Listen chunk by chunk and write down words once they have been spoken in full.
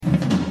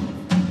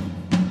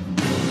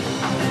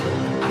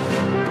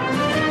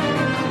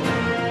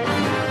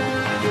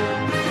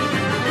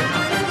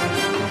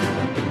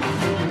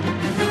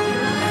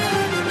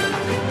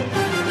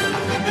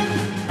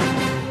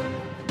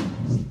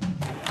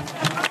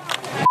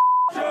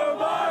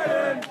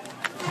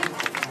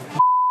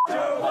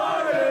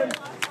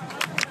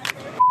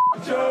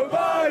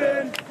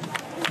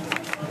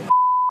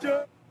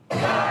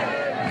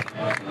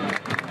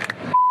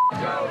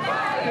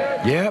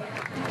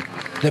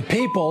The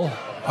people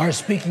are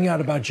speaking out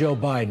about Joe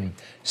Biden,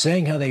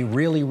 saying how they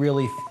really,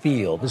 really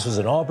feel. This was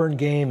an Auburn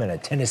game and a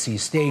Tennessee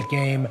State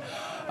game.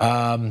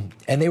 And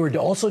they were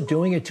also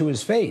doing it to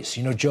his face.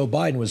 You know, Joe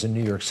Biden was in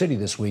New York City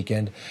this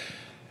weekend.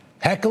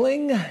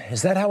 Heckling?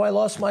 Is that how I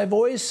lost my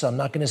voice? I'm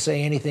not going to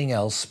say anything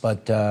else,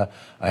 but I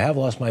have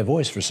lost my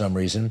voice for some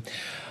reason.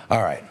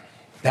 All right.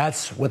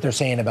 That's what they're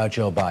saying about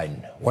Joe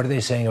Biden. What are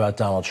they saying about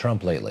Donald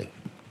Trump lately?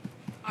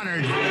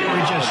 Honored.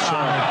 We're just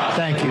honored.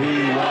 Thank you.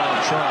 We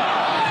want Trump.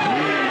 We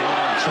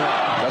want Trump.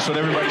 That's what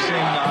everybody's saying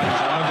in the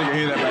audience. I don't think you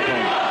hear that back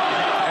home.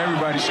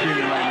 Everybody's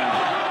screaming right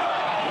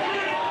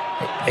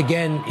now.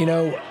 Again, you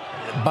know,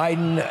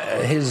 Biden,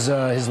 his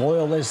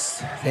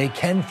loyalists, they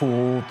can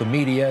fool the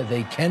media,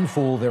 they can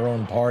fool their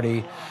own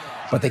party,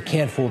 but they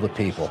can't fool the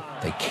people.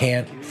 They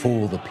can't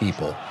fool the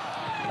people.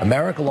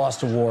 America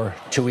lost a war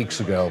 2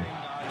 weeks ago,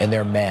 and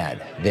they're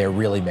mad. They're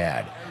really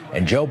mad.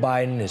 And Joe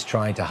Biden is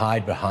trying to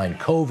hide behind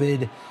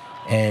COVID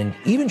and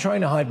even trying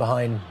to hide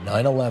behind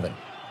 9/11.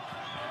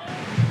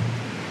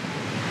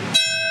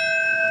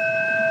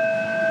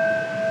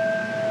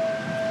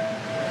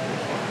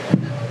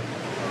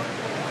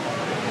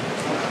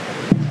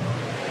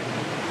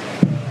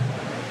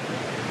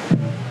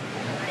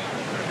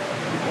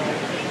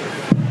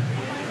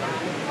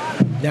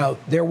 Now,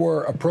 there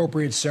were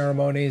appropriate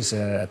ceremonies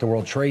at the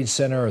World Trade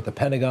Center, at the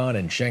Pentagon,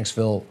 in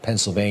Shanksville,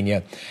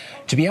 Pennsylvania.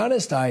 To be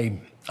honest, I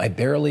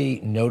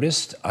barely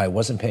noticed. I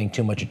wasn't paying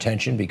too much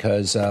attention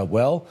because,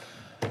 well,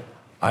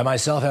 I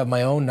myself have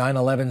my own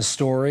 9/11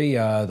 story.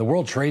 The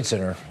World Trade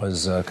Center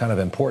was kind of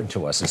important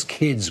to us as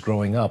kids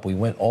growing up. We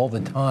went all the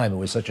time. It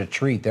was such a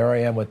treat. There I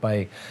am with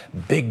my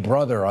big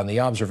brother on the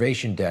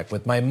observation deck,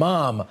 with my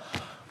mom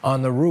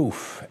on the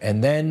roof.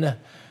 And then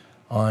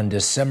on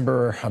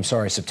September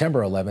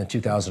 11,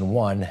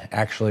 2001,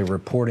 actually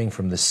reporting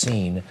from the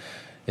scene.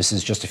 This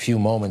is just a few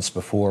moments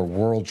before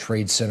World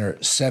Trade Center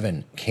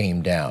 7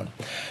 came down.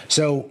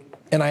 So,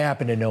 and I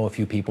happen to know a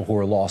few people who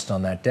were lost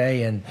on that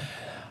day, and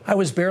I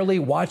was barely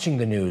watching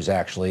the news,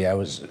 actually.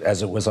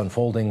 As it was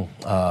unfolding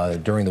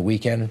during the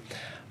weekend.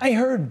 I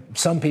heard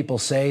some people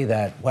say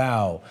that,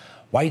 wow,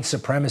 white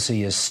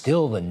supremacy is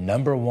still the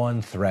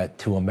 #1 threat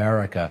to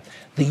America.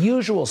 The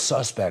usual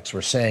suspects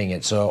were saying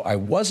it, so I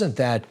wasn't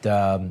that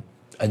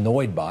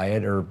annoyed by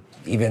it or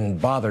even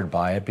bothered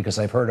by it because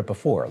I've heard it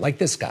before, like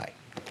this guy.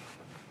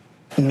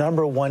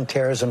 #1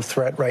 terrorism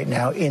threat right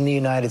now in the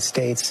United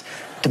States,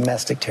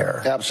 domestic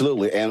terror.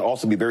 Absolutely, and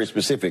also be very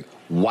specific,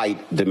 white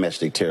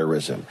domestic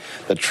terrorism.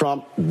 The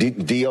Trump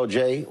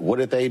DOJ, what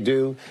did they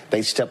do?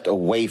 They stepped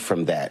away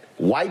from that.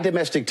 White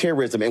domestic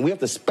terrorism, and we have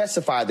to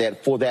specify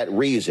that for that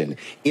reason.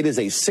 It is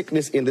a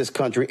sickness in this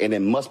country, and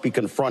it must be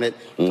confronted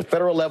on the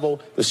federal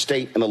level, the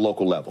state, and the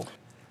local level.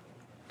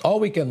 All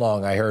weekend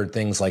long, I heard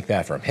things like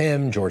that from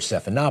him, George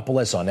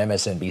Stephanopoulos on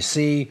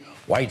MSNBC,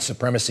 white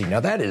supremacy. Now,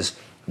 that is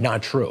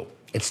not true.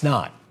 It's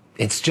not.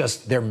 It's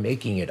just they're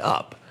making it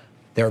up.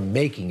 They're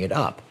making it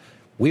up.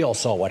 We all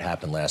saw what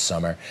happened last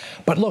summer.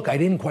 But look, I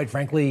didn't quite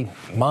frankly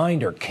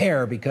mind or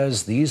care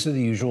because these are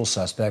the usual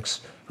suspects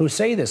who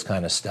say this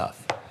kind of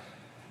stuff.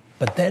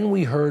 But then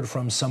we heard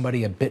from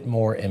somebody a bit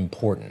more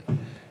important,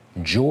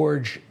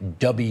 George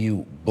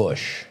W.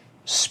 Bush,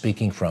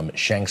 speaking from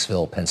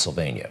Shanksville,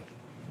 Pennsylvania.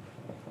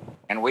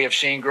 And we have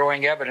seen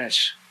growing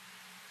evidence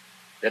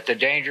that the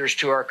dangers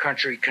to our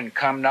country can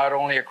come not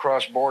only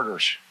across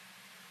borders,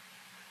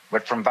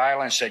 but from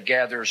violence that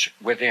gathers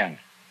within.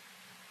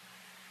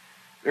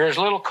 There is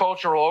little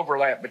cultural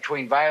overlap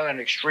between violent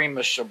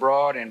extremists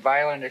abroad and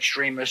violent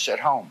extremists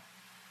at home.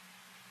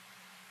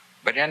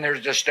 But in their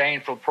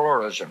disdain for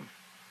pluralism,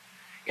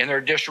 in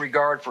their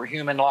disregard for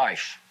human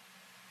life,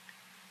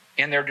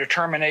 in their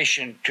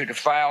determination to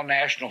defile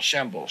national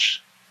symbols,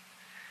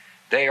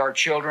 they are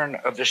children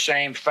of the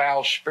same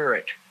foul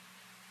spirit,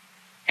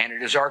 and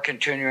it is our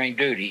continuing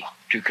duty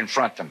to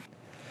confront them.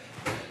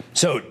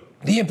 So,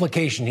 the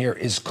implication here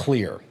is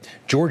clear.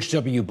 George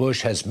W.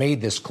 Bush has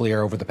made this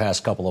clear over the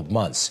past couple of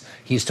months.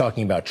 He's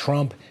talking about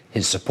Trump,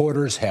 his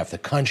supporters, half the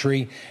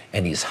country,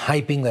 and he's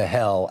hyping the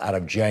hell out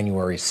of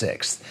January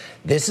 6th.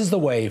 This is the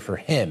way for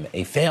him,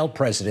 a failed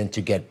president,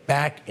 to get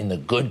back in the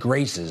good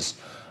graces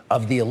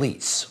of the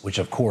elites, which,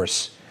 of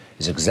course,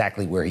 is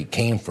exactly where he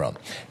came from.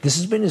 This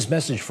has been his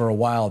message for a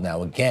while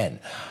now. Again,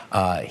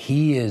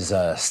 he is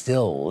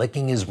still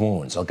licking his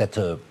wounds. I'll get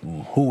to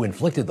who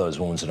inflicted those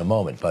wounds in a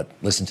moment, but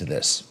listen to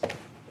this.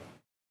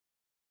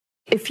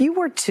 If you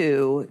were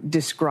to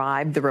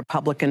describe the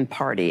Republican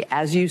Party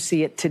as you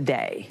see it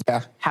today,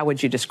 how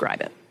would you describe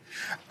it?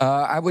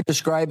 I would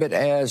describe it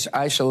as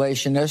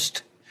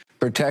isolationist,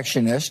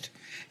 protectionist,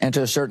 and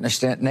to a certain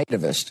extent,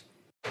 nativist.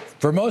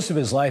 For most of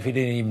his life, he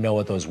didn't even know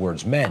what those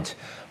words meant.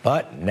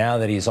 But now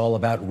that he's all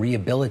about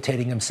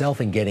rehabilitating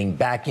himself and getting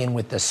back in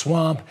with the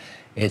swamp,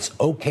 it's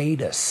okay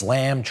to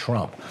slam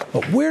Trump.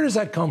 But where does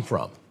that come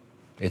from?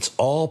 It's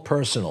all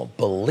personal.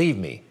 Believe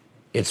me,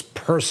 it's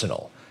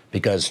personal.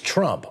 Because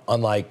Trump,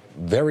 unlike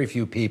very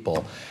few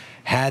people,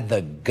 had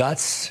the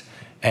guts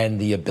and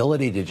the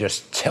ability to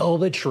just tell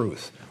the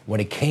truth when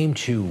it came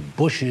to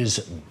Bush's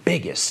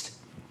biggest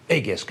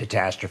biggest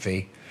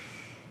catastrophe,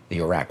 the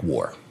Iraq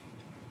War.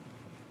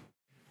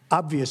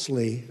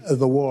 Obviously,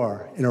 the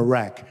war in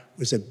Iraq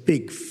was a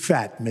big,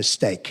 fat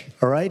mistake,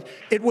 all right?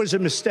 It was a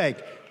mistake.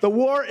 The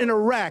war in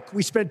Iraq,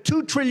 we spent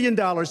 $2 trillion,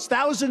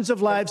 thousands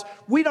of lives.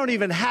 We don't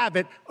even have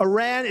it.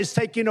 Iran is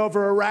taking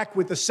over Iraq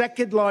with the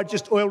second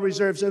largest oil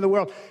reserves in the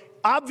world.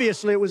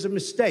 Obviously, it was a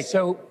mistake.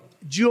 So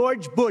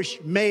George Bush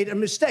made a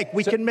mistake.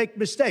 We can make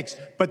mistakes,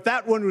 but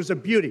that one was a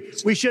beauty.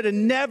 We should have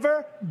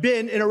never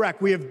been in Iraq.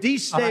 We have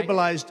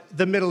destabilized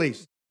the Middle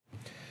East.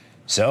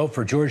 So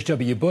for George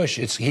W. Bush,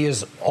 he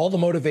has all the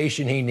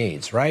motivation he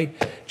needs, right?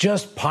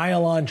 Just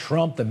pile on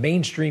Trump, the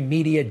mainstream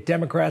media,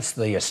 Democrats,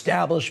 the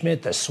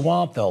establishment, the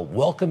swamp. They'll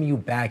welcome you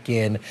back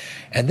in,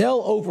 and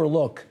they'll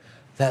overlook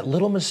that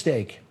little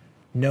mistake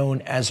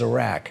known as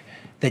Iraq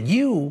that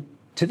you,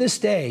 to this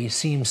day,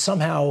 seem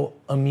somehow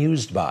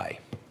amused by.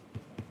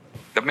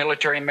 The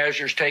military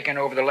measures taken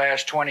over the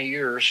last 20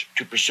 years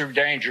to pursue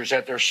dangers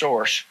at their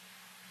source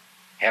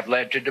have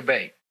led to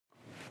debate.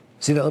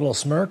 See that little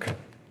smirk?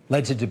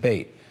 Led to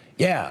debate.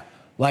 Yeah,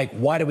 like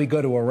why did we go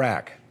to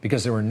Iraq?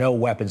 Because there were no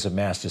weapons of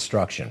mass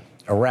destruction.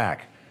 Iraq,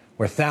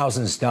 where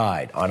thousands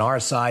died. On our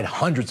side,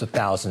 hundreds of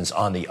thousands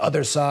on the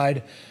other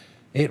side.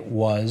 It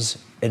was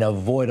an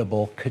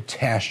avoidable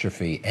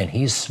catastrophe, and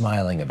he's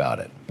smiling about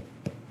it.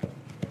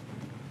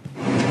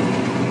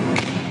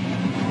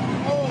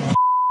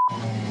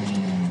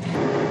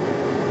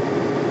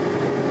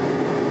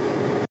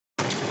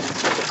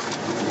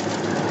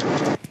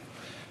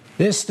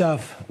 This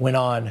stuff went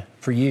on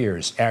for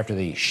years after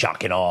the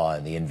shock and awe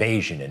and the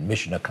invasion and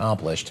mission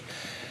accomplished.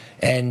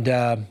 And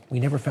we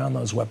never found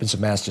those weapons of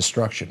mass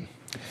destruction.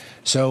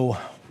 So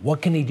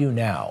what can he do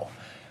now?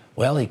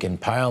 Well, he can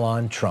pile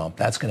on Trump.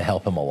 That's going to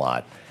help him a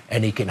lot.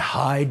 And he can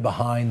hide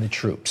behind the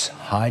troops.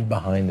 Hide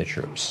behind the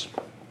troops.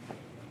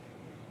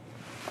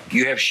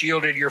 You have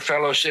shielded your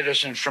fellow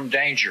citizens from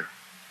danger.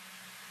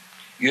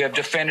 You have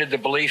defended the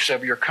beliefs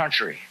of your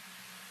country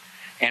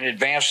and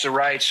advanced the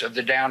rights of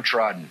the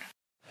downtrodden.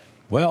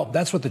 Well,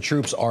 that's what the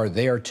troops are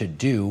there to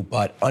do,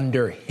 but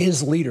under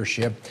his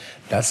leadership,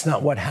 that's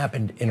not what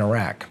happened in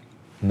Iraq.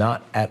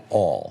 Not at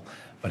all.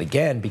 But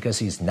again, because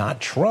he's not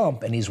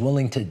Trump and he's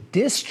willing to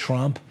diss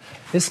Trump,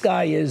 this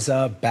guy is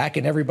back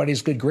in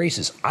everybody's good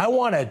graces. I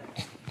want to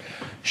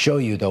show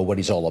you, though, what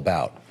he's all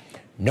about.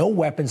 No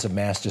weapons of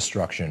mass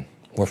destruction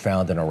were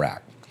found in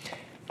Iraq.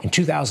 In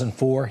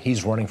 2004,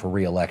 he's running for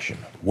re-election.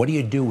 What do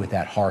you do with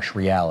that harsh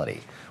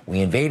reality? We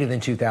invaded in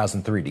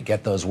 2003 to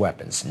get those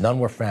weapons. None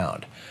were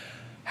found.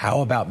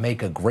 How about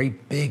make a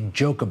great big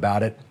joke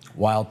about it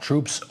while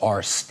troops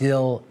are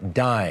still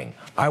dying?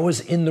 I was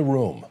in the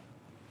room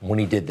when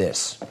he did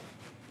this.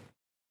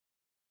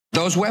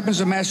 Those weapons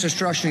of mass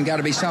destruction got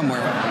to be somewhere.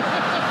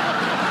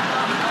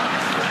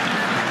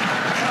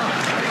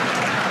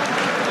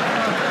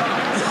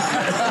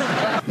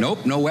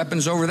 Nope, no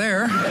weapons over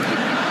there.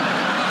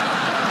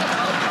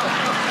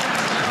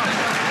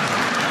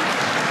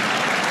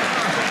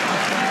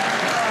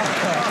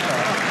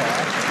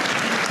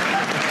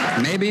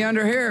 Maybe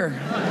under here.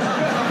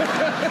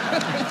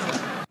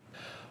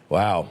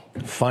 Wow,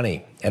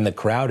 funny. And the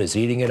crowd is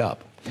eating it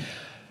up.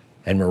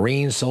 And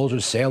Marines,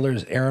 soldiers,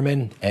 sailors,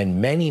 airmen,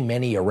 and many,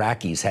 many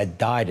Iraqis had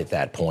died at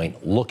that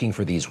point looking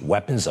for these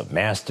weapons of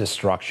mass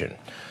destruction.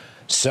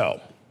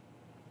 So,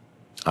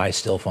 I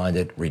still find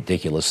it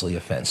ridiculously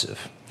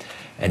offensive.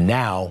 And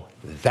now,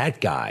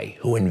 that guy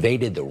who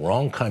invaded the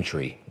wrong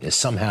country is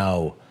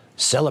somehow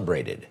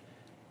celebrated.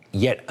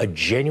 Yet a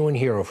genuine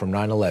hero from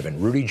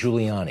 9/11, Rudy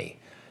Giuliani.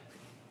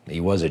 He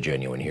was a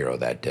genuine hero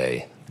that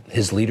day.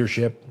 His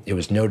leadership, it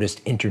was noticed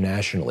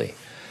internationally.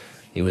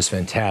 He was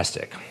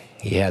fantastic.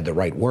 He had the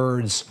right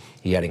words.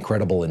 He had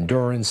incredible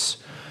endurance.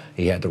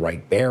 He had the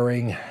right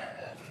bearing.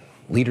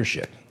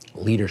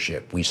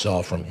 Leadership we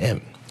saw from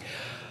him.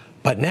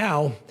 But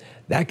now,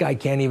 that guy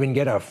can't even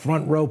get a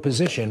front row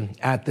position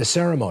at the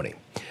ceremony.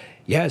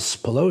 Yes,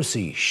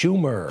 Pelosi,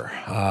 Schumer,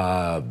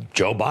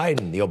 Joe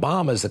Biden, the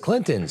Obamas, the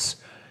Clintons.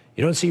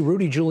 You don't see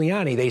Rudy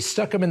Giuliani. They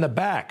stuck him in the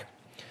back.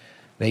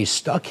 They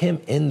stuck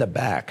him in the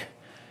back.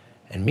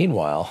 And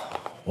meanwhile,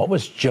 what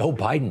was Joe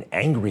Biden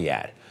angry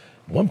at?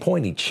 At one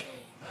point,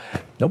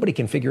 nobody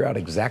can figure out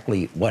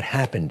exactly what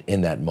happened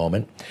in that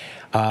moment.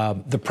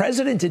 The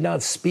president did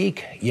not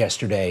speak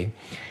yesterday.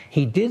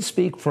 He did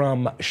speak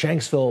from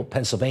Shanksville,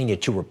 Pennsylvania,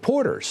 to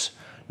reporters,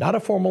 not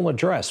a formal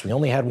address. We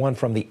only had one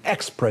from the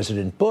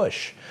ex-President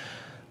Bush.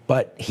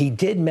 But he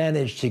did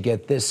manage to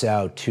get this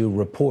out to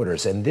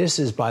reporters. And this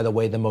is, by the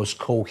way, the most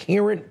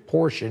coherent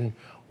portion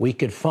we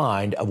could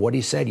find of what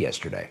he said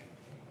yesterday.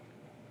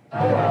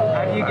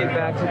 How do you get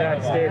back to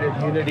that state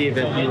of unity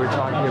that you were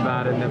talking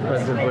about and that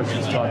President Bush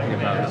was talking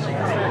about?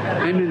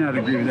 I may not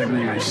agree with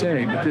everything I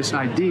say, but this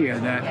idea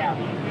that,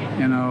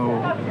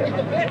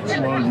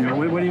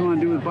 what do you want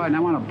to do with Biden? I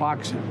want to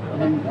box him. I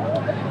mean,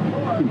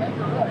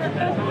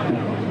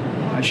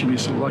 I should be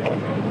so lucky.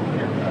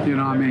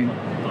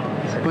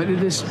 But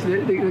it is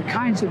the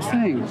kinds of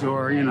things,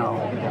 or,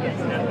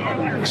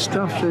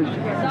 stuff that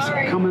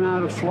is coming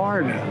out of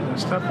Florida,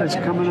 stuff that's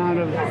coming out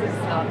of,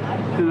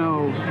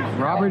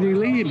 Robert E.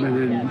 Lee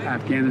in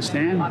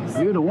Afghanistan.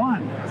 You're the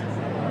one.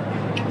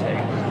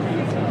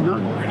 No,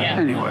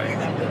 anyway,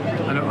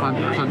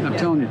 I'm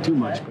telling you too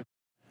much.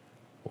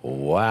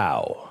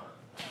 Wow.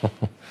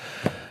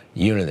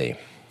 Unity.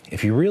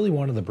 If you really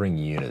wanted to bring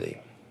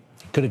unity,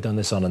 you could have done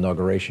this on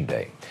Inauguration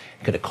Day.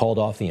 You could have called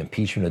off the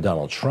impeachment of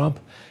Donald Trump.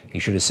 He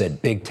should have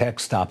said big tech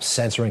stop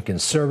censoring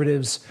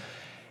conservatives,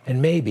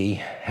 and maybe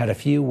had a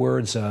few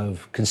words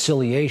of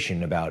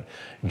conciliation about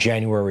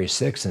January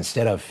 6th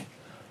instead of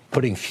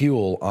putting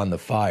fuel on the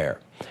fire.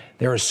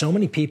 There are so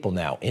many people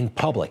now in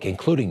public,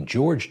 including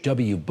George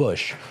W.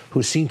 Bush,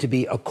 who seem to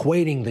be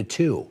equating the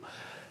two.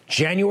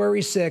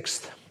 January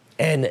 6th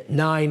and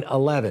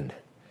 9/11.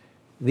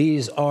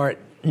 These are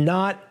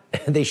not,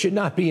 they should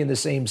not be in the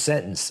same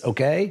sentence,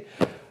 okay?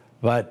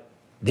 But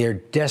they're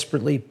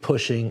desperately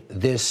pushing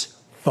this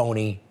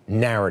phony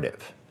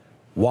narrative.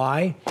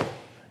 Why?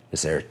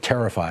 Because they're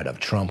terrified of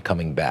Trump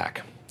coming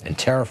back and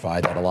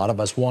terrified that a lot of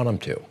us want him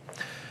to.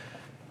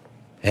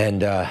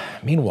 And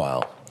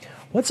meanwhile,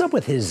 what's up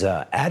with his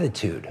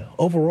attitude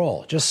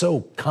overall? Just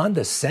so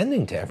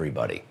condescending to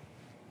everybody.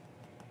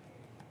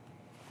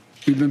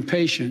 We've been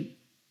patient,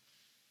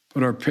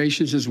 but our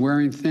patience is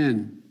wearing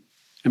thin.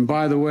 And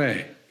by the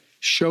way,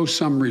 show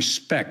some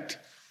respect.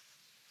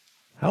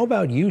 How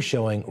about you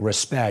showing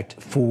respect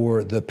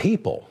for the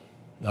people?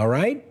 All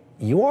right?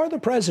 You are the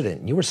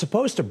president. You were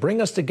supposed to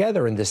bring us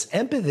together in this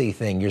empathy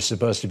thing you're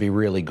supposed to be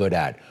really good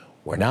at.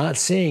 We're not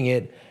seeing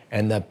it,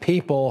 and the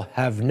people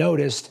have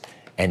noticed,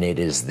 and it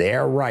is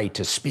their right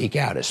to speak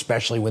out,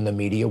 especially when the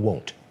media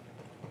won't.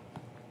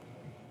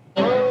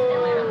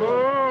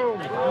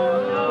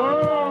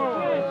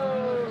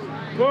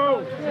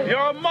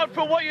 You're a mud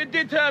for what you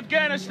did to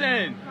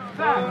Afghanistan.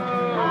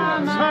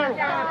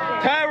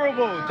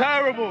 Terrible,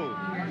 terrible.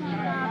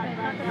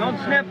 Don't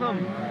sniff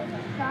him.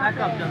 Back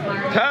up,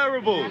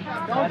 terrible.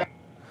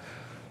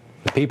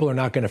 The people are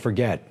not going to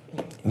forget.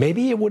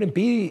 Maybe it wouldn't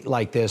be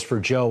like this for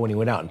Joe when he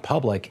went out in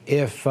public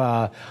if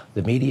the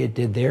media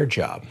did their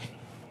job.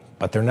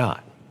 But they're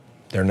not.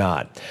 They're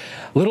not.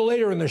 A little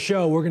later in the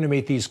show, we're going to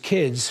meet these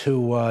kids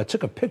who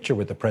took a picture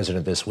with the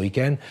president this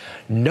weekend.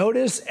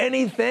 Notice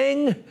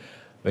anything?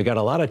 We got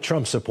a lot of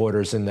Trump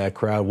supporters in that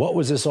crowd. What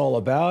was this all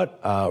about?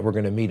 We're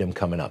going to meet him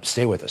coming up.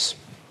 Stay with us.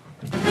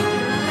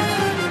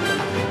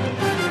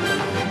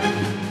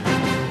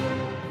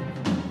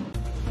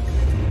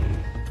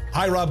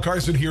 Hi, Rob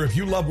Carson here. If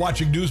you love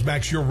watching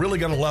Newsmax, you're really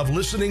going to love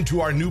listening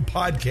to our new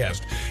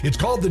podcast. It's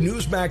called the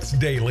Newsmax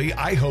Daily.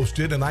 I host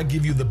it, and I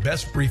give you the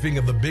best briefing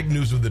of the big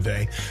news of the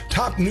day,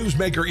 top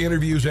newsmaker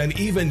interviews, and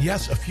even,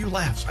 yes, a few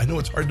laughs. I know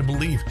it's hard to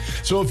believe.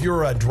 So if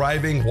you're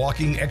driving,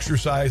 walking,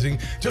 exercising,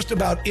 just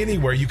about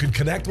anywhere, you can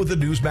connect with the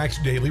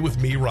Newsmax Daily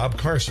with me, Rob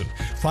Carson.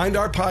 Find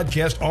our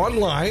podcast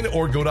online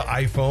or go to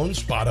iPhone,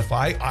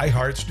 Spotify,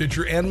 iHeart,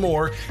 Stitcher, and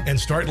more, and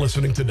start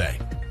listening today.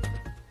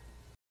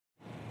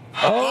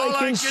 All I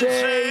can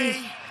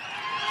say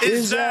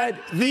is that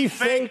the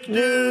fake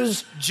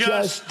news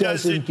just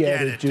doesn't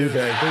get it, do they?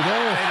 They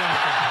don't.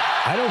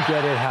 I don't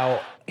get it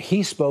how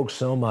he spoke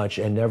so much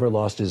and never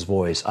lost his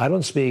voice. I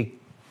don't speak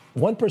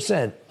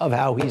 1% of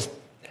how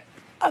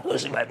I'm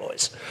losing my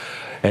voice.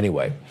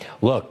 Anyway,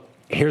 look,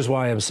 here's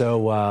why I'm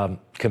so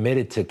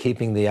committed to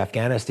keeping the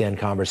Afghanistan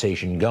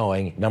conversation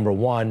going. Number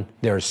one,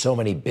 there are so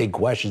many big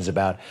questions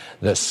about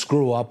the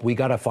screw up. We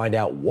got to find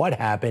out what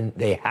happened.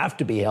 They have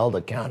to be held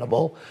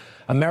accountable.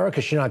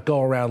 America should not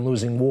go around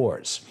losing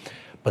wars.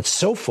 But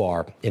so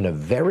far, in a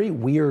very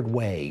weird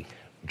way,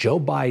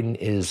 Joe Biden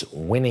is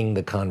winning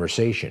the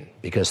conversation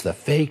because the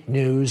fake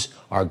news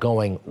are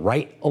going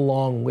right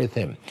along with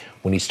him.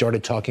 When he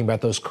started talking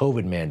about those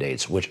COVID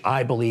mandates, which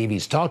I believe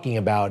he's talking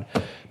about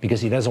because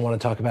he doesn't want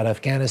to talk about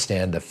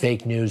Afghanistan, the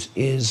fake news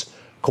is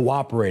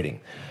cooperating.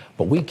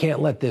 But we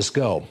can't let this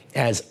go.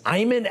 As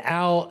Ayman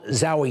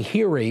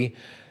al-Zawahiri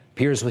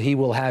appears he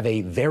will have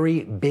a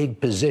very big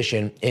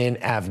position in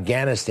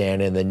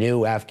Afghanistan in the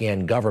new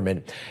Afghan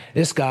government.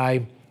 This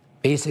guy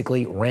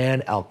basically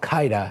ran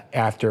al-Qaeda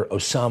after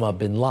Osama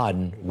bin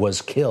Laden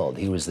was killed.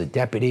 He was the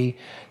deputy,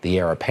 the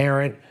heir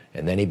apparent,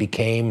 and then he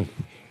became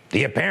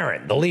the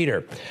apparent, the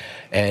leader.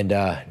 And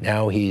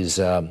now he's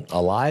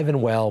alive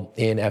and well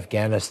in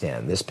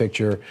Afghanistan. This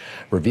picture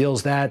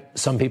reveals that.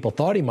 Some people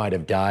thought he might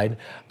have died.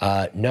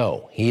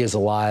 No, he is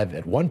alive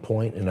at one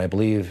point, and I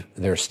believe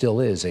there still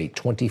is a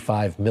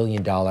 $25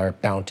 million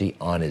bounty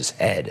on his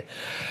head.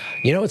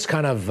 You know, it's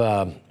kind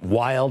of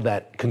wild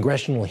that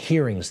congressional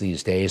hearings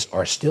these days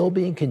are still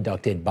being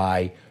conducted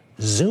by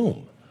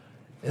Zoom.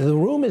 The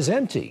room is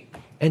empty.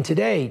 And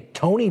today,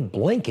 Tony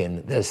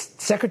Blinken, the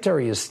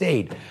Secretary of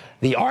State,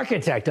 the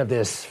architect of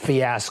this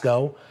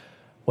fiasco,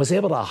 was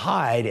able to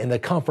hide in the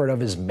comfort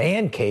of his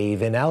man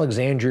cave in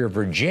Alexandria,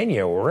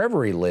 Virginia,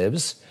 wherever he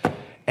lives,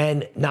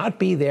 and not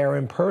be there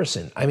in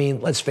person. I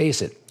mean, let's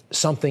face it,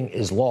 something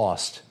is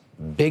lost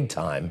big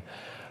time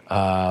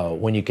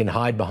when you can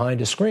hide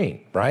behind a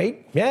screen,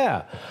 right?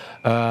 Yeah.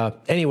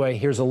 Anyway,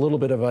 here's a little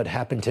bit of what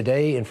happened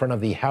today in front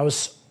of the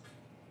House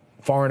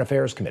Foreign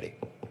Affairs Committee.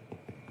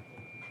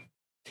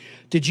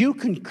 Did you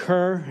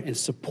concur and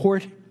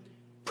support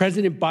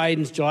President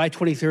Biden's July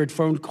 23rd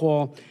phone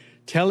call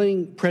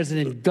telling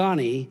President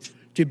Ghani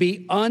to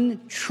be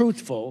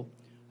untruthful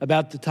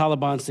about the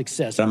Taliban's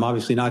success? I'm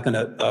obviously not going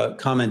to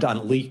comment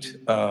on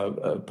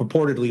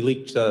purportedly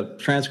leaked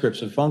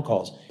transcripts of phone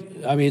calls.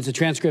 I mean, is the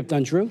transcript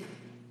untrue?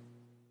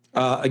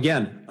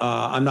 Again,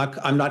 I'm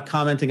not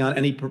commenting on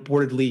any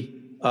purportedly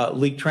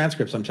leaked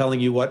transcripts. I'm telling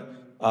you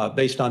what,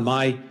 based on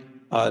my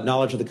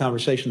knowledge of the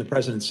conversation the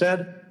president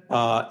said,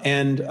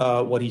 and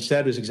what he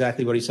said was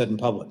exactly what he said in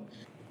public.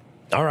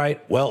 All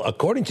right. Well,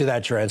 according to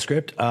that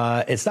transcript,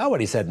 it's not what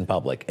he said in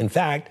public. In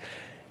fact,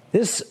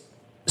 this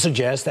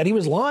suggests that he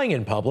was lying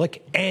in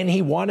public and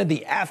he wanted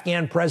the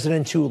Afghan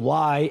president to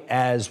lie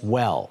as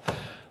well.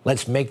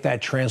 Let's make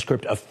that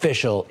transcript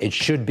official. It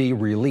should be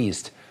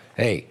released.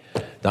 Hey,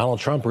 Donald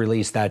Trump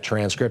released that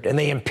transcript and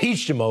they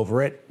impeached him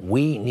over it.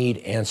 We need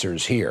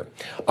answers here.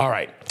 All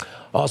right.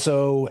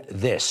 Also,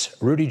 this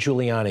Rudy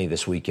Giuliani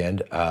this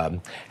weekend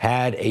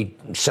had a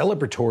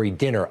celebratory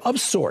dinner of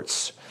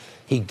sorts.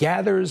 He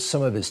gathers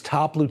some of his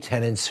top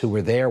lieutenants who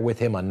were there with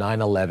him on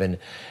 9/11.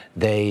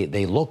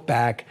 They look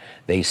back,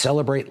 they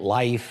celebrate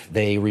life,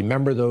 they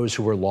remember those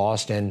who were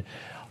lost, and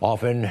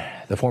often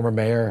the former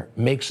mayor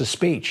makes a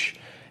speech.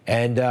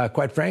 And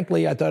quite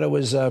frankly, I thought it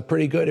was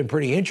pretty good and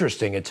pretty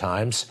interesting at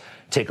times.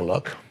 Take a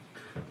look.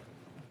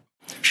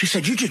 She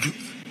said, you did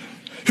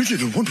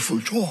a wonderful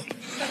job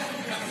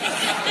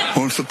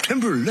on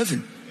September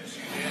 11.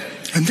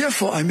 And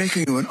therefore, I'm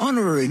making you an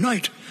honorary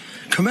knight,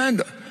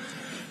 commander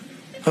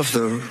of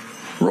the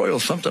Royal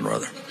something or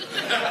other.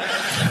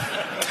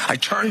 I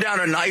turned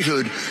down a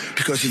knighthood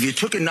because if you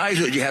took a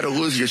knighthood, you had to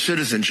lose your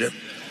citizenship.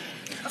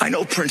 I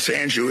know Prince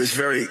Andrew is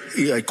very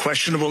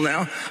questionable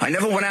now. I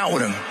never went out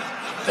with him.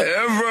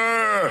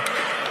 Ever.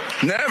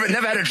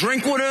 Never had a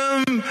drink with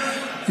him.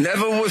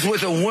 Never was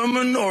with a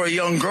woman or a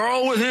young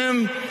girl with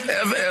him.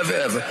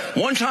 Ever.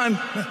 One time,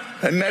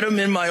 I met him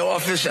in my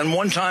office, and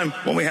one time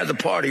when we had the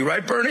party,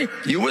 right, Bernie?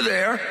 You were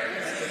there.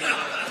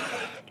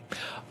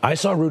 I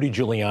saw Rudy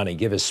Giuliani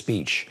give a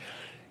speech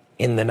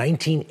in the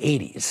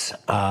 1980s.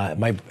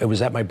 It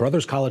was at my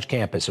brother's college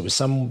campus. It was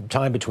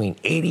sometime between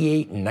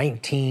 88 and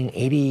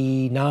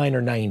 1989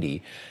 or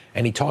 90.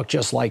 And he talked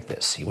just like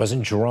this. He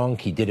wasn't drunk.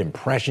 He did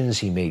impressions.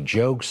 He made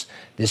jokes.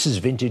 This is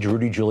vintage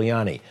Rudy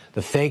Giuliani.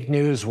 The fake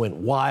news went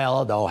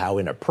wild. Oh, how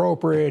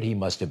inappropriate. He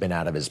must have been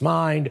out of his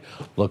mind.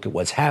 Look at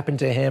what's happened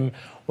to him.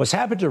 What's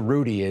happened to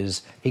Rudy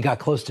is he got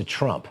close to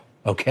Trump.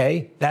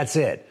 Okay? That's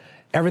it.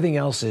 Everything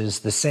else is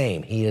the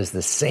same. He is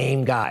the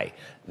same guy.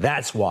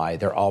 That's why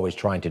they're always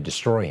trying to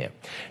destroy him.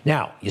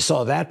 Now, you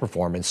saw that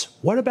performance.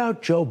 What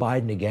about Joe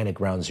Biden again at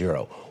Ground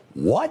Zero?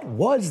 What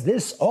was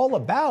this all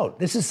about?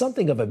 This is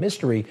something of a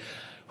mystery.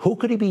 Who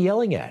could he be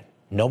yelling at?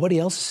 Nobody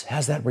else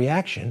has that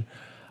reaction.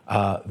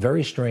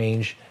 Very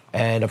strange.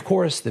 And, of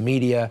course, the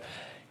media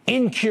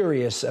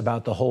incurious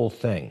about the whole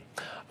thing.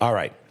 All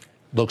right.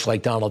 Looks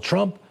like Donald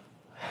Trump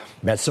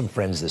met some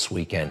friends this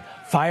weekend.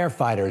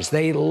 Firefighters,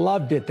 they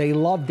loved it. They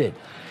loved it.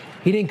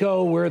 He didn't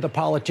go where the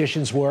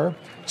politicians were.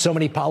 So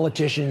many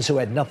politicians who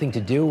had nothing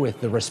to do with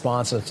the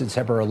response on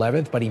September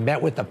 11th, but he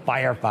met with the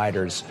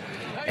firefighters,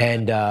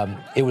 and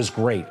it was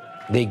great.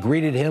 They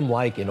greeted him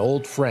like an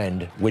old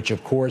friend, which,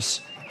 of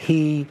course,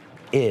 he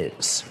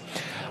is.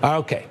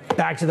 Okay,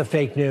 back to the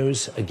fake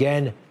news.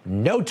 Again,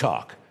 no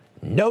talk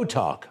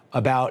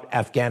about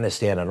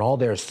Afghanistan on all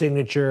their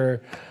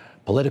signature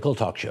political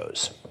talk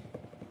shows.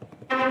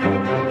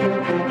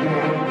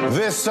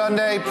 This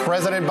Sunday,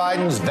 President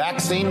Biden's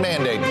vaccine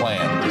mandate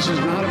plan. This is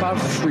not about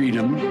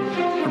freedom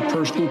or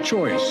personal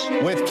choice.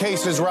 With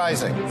cases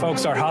rising.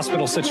 Folks, our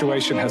hospital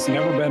situation has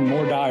never been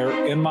more dire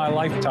in my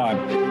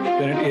lifetime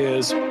than it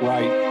is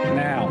right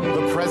now.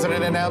 The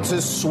president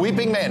announces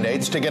sweeping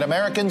mandates to get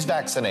Americans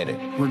vaccinated.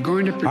 We're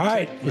going to all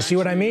right, you see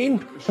what I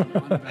mean?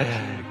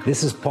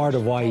 This is part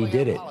of why he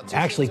did it.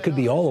 Actually, it could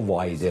be all of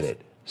why he did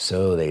it.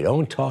 So they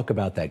don't talk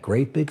about that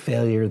great big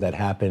failure that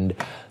happened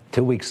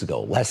 2 weeks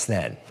ago, less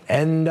than.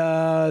 And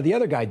the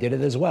other guy did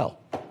it as well.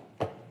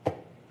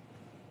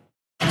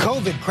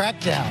 COVID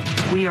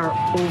crackdown. We are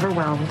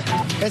overwhelmed.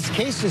 As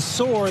cases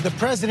soar, the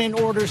president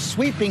orders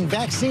sweeping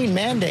vaccine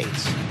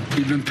mandates.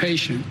 We've been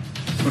patient,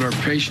 but our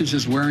patience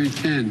is wearing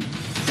thin,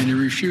 and your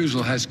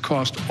refusal has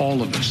cost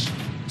all of us.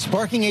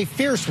 Sparking a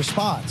fierce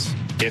response.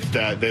 If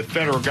the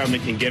federal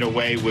government can get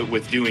away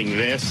with doing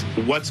this,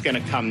 what's going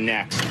to come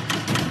next?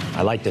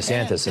 I like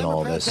DeSantis in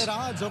all of this.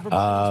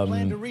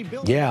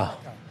 Yeah.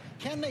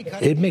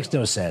 It makes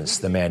no sense,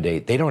 the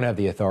mandate. They don't have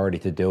the authority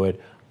to do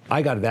it.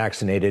 I got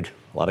vaccinated.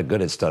 A lot of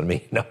good it's done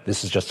me. No,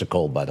 this is just a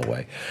cold, by the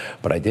way.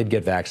 But I did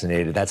get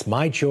vaccinated. That's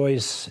my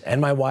choice and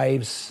my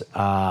wife's.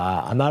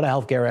 I'm not a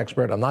healthcare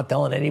expert. I'm not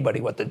telling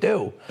anybody what to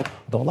do.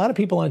 Though a lot of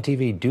people on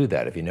TV do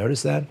that. Have you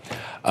noticed that?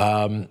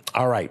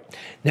 All right.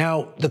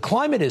 Now, the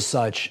climate is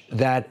such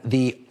that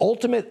the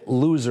ultimate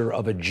loser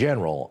of a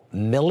general,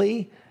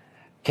 Milley,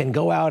 can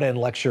go out and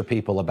lecture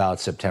people about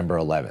September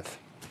 11th.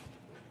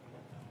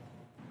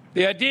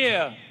 The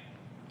idea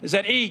is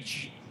that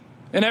each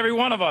and every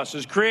one of us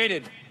is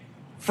created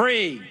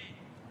free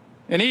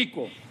and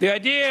equal. The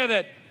idea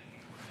that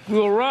we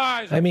will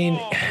rise. I mean,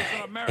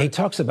 he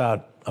talks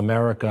about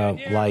America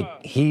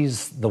like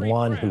he's the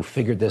one who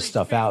figured this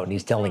stuff out and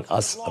he's telling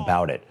us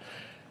about it.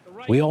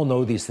 We all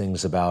know these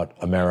things about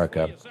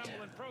America,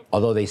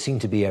 although they seem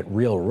to be at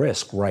real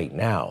risk right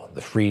now.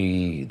 The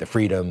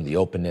freedom, the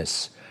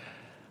openness.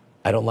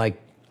 I don't like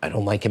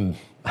him.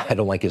 I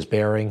don't like his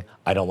bearing.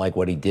 I don't like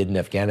what he did in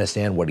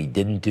Afghanistan, what he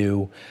didn't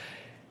do.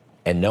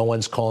 And no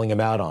one's calling him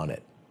out on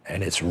it.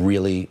 And it's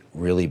really,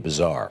 really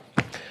bizarre.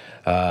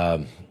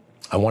 I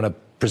want to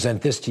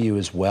present this to you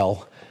as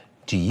well.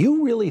 Do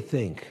you really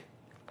think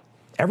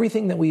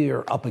everything that we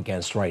are up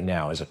against right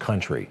now as a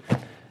country,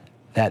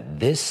 that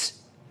this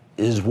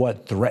is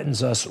what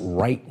threatens us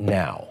right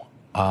now?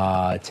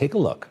 Take a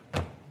look.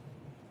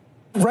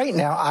 Right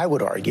now, I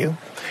would argue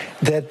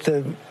that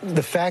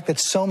the fact that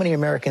so many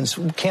Americans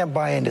can't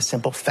buy into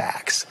simple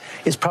facts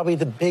is probably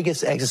the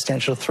biggest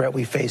existential threat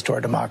we face to our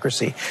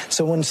democracy.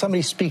 So when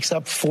somebody speaks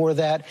up for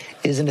that,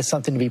 isn't it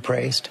something to be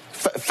praised?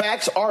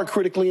 Facts are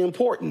critically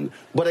important.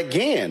 But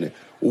again,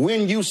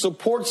 when you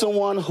support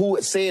someone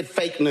who said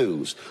fake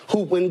news,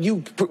 when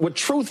you were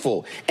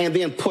truthful and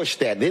then push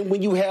that, then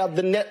when you have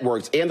the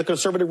networks and the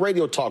conservative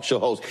radio talk show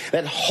hosts,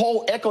 that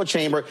whole echo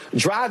chamber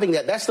driving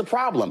that's the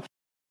problem.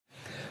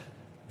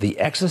 The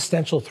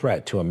existential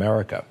threat to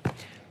America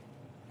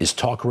is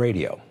talk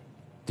radio.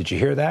 Did you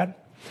hear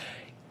that?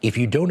 If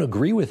you don't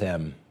agree with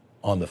them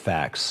on the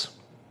facts,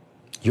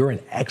 you're an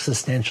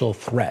existential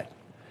threat.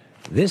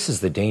 This is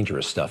the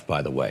dangerous stuff,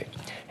 by the way.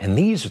 And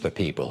these are the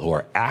people who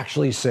are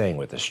actually saying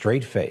with a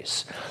straight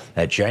face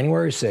that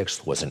January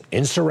 6th was an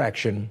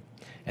insurrection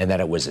and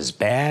that it was as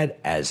bad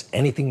as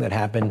anything that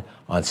happened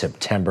on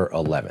September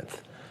 11th.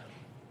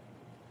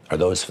 Are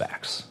those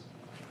facts?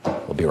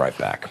 We'll be right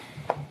back.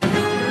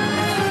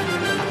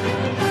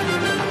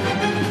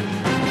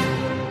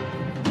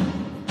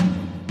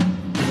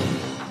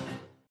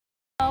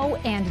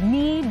 And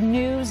need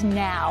news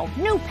now.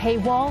 No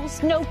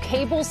paywalls, no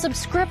cable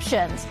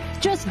subscriptions.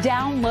 Just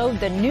download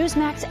the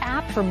Newsmax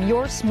app from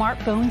your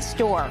smartphone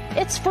store.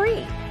 It's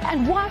free.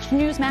 And watch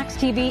Newsmax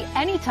TV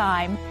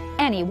anytime,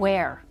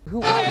 anywhere. Do you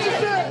want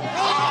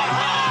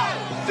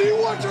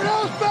your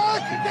house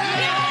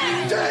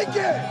back? Take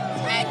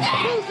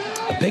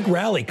it! A big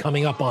rally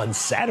coming up on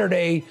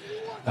Saturday,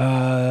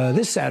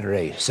 this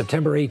Saturday,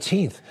 September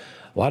 18th.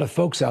 A lot of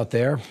folks out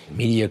there,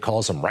 media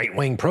calls them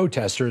right-wing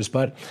protesters,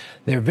 but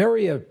they're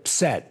very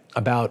upset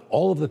about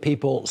all of the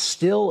people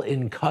still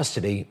in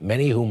custody,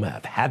 many whom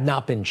have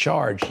not been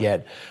charged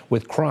yet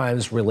with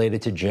crimes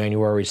related to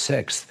January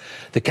 6th.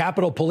 The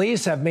Capitol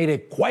Police have made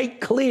it quite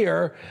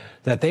clear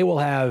that they will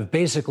have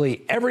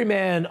basically every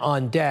man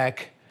on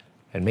deck,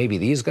 and maybe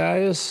these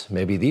guys,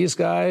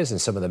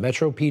 and some of the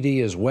Metro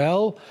PD as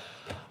well.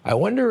 I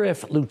wonder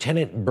if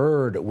Lieutenant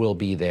Byrd will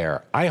be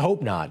there. I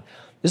hope not.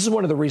 This is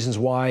one of the reasons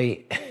why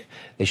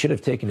they should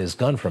have taken his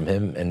gun from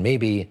him and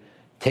maybe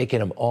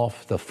taken him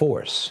off the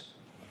force.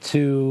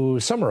 To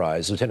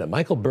summarize, Lieutenant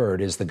Michael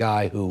Byrd is the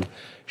guy who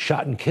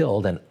shot and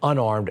killed an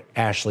unarmed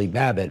Ashley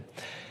Babbitt,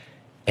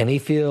 and he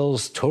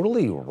feels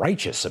totally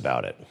righteous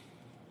about it.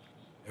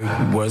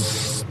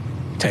 Was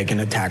taking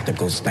a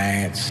tactical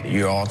stance.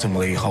 You're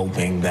ultimately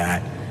hoping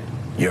that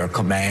your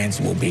commands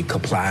will be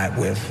complied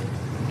with,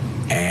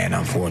 and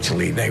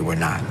unfortunately they were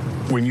not.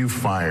 When you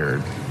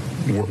fired,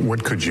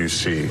 what could you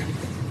see?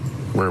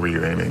 Where were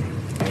you aiming?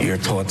 You're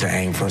taught to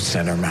aim for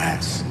center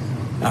mass.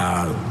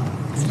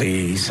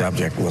 The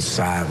subject was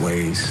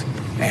sideways,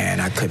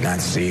 and I could not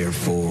see her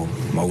full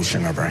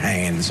motion of her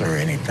hands or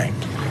anything.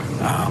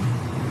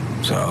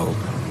 So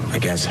I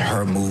guess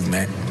her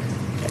movement,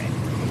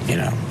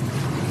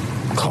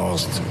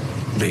 caused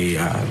the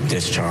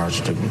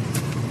discharge to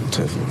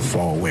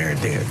fall where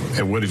it did.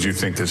 And what did you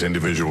think this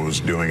individual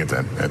was doing at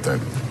that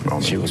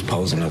moment? She was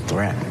posing a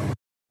threat.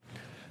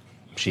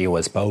 She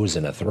was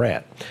posing a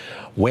threat.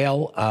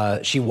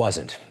 Well, she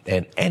wasn't.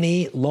 And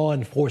any law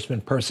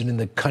enforcement person in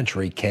the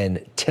country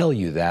can tell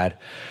you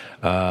that.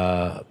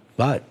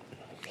 But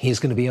he's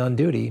going to be on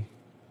duty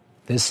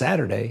this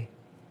Saturday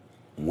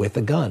with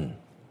a gun.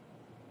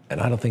 And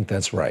I don't think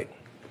that's right.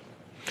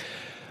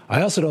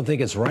 I also don't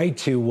think it's right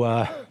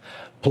to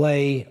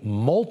play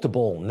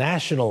multiple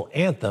national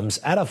anthems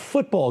at a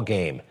football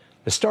game.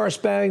 The Star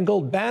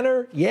Spangled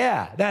Banner,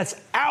 yeah, that's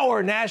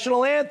our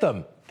national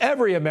anthem.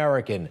 Every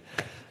American.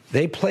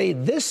 They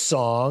played this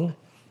song,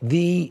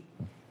 the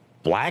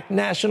Black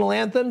national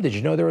anthem. Did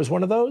you know there was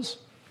one of those?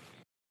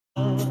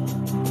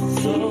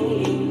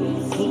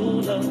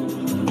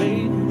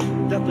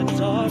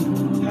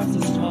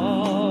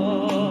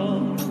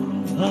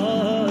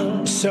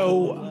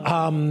 So,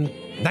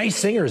 nice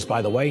singers,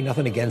 by the way,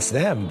 nothing against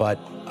them, but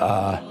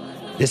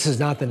this is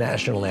not the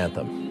national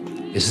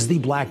anthem. This is the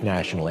Black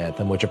national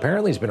anthem, which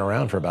apparently has been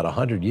around for about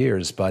 100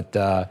 years, but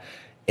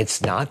It's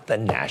not the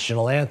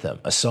national anthem,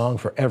 a song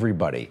for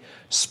everybody.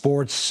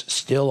 Sports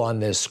still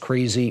on this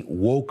crazy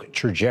woke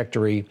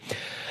trajectory.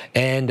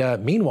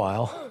 And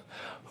meanwhile,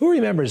 who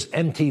remembers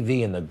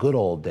MTV in the good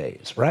old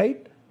days,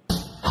 right?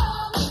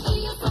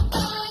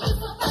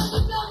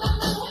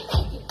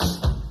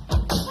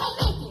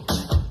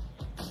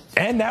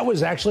 And that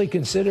was actually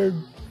considered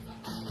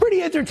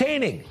pretty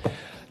entertaining.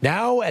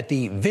 Now, at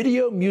the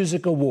Video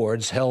Music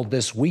Awards held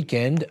this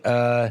weekend,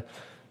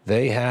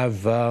 they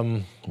have,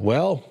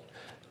 well,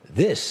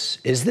 this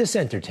is this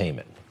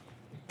entertainment.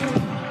 I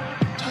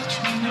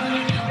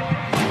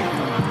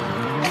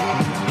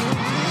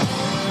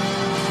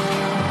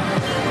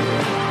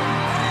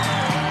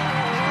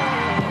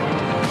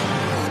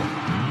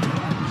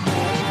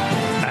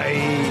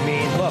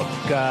mean, look,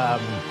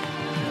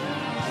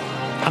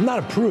 I'm not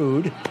a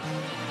prude.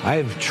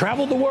 I've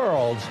traveled the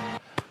world,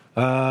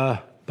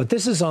 but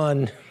this is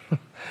on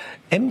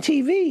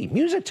MTV,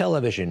 music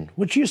television,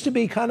 which used to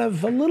be kind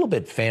of a little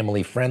bit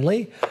family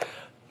friendly.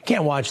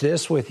 Can't watch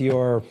this with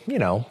your,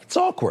 it's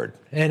awkward.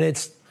 And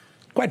it's,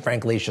 quite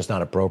frankly, it's just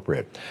not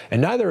appropriate.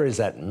 And neither is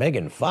that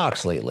Megan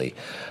Fox lately.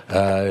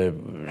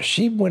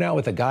 She went out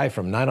with a guy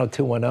from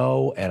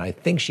 90210, and I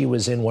think she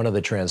was in one of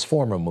the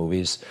Transformer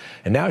movies.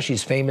 And now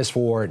she's famous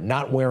for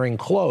not wearing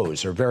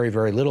clothes, or very,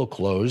 very little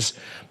clothes.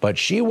 But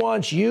she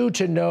wants you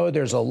to know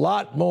there's a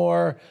lot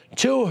more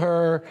to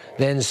her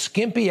than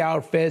skimpy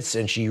outfits,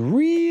 and she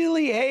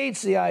really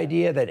hates the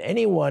idea that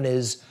anyone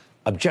is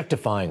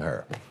objectifying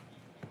her.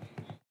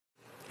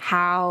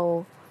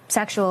 How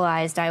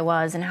sexualized I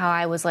was and how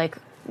I was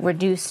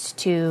reduced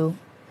to,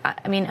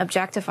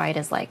 objectified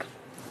is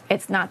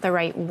it's not the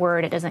right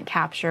word. It doesn't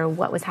capture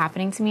what was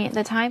happening to me at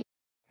the time.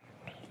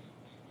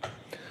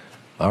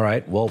 All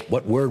right. Well,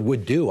 what word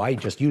would do? I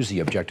just use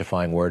the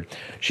objectifying word.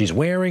 She's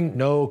wearing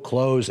no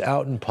clothes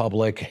out in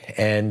public,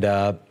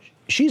 and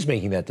she's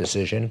making that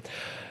decision.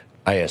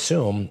 I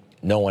assume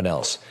no one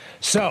else.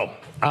 So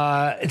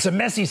it's a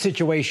messy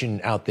situation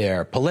out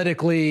there,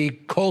 politically,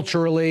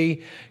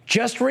 culturally.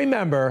 Just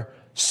remember,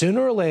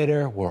 sooner or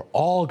later, we're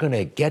all going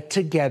to get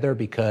together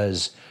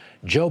because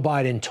Joe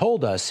Biden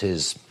told us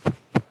his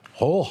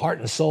whole heart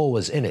and soul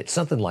was in it,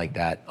 something like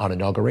that, on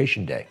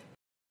Inauguration Day.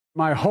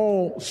 My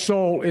whole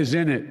soul is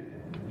in it.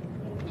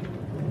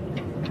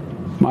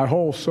 My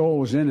whole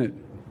soul is in it.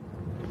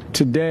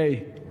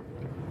 Today,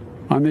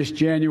 on this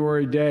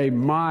January day,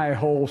 my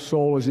whole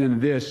soul is in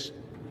this.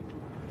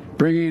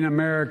 Bringing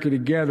America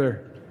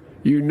together,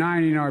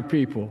 uniting our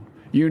people,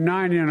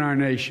 uniting our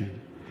nation.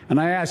 And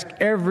I ask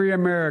every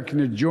American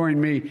to join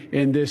me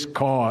in this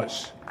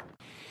cause.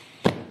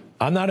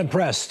 I'm not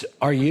impressed.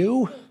 Are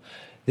you?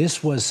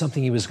 This was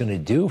something he was going to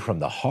do from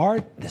the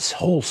heart? This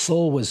whole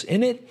soul was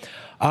in it?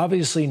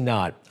 Obviously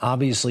not.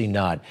 Obviously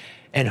not.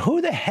 And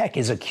who the heck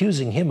is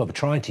accusing him of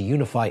trying to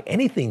unify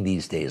anything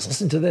these days?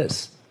 Listen to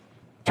this.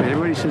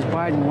 Everybody says,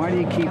 Biden, why do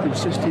you keep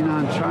insisting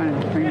on trying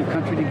to bring the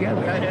country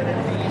together?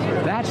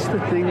 That's the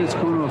thing that's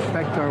going to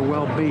affect our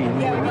well-being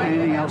more than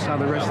anything else, how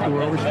the rest of the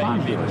world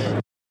responds to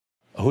us.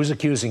 Who's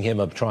accusing him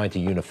of trying to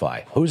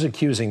unify? Who's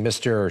accusing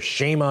Mr.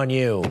 Shame on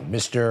You,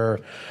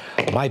 Mr.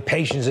 My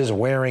patience is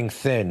wearing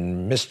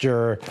thin,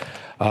 Mr.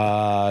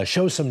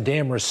 Show some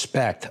damn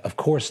respect? Of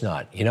course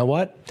not. You know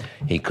what?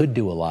 He could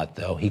do a lot,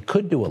 though. He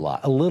could do a lot,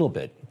 a little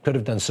bit. Could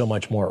have done so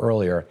much more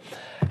earlier.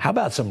 How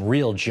about some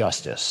real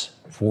justice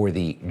for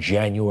the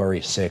January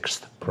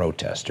 6th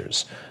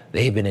protesters?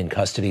 They've been in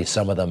custody,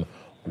 some of them,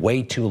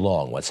 way too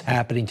long. What's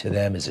happening to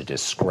them is a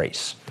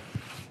disgrace.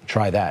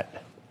 Try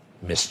that,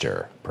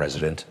 Mr.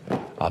 President.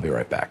 I'll be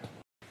right back.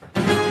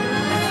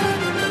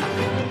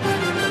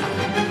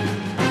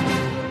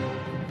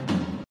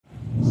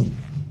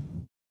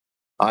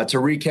 To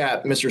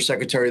recap, Mr.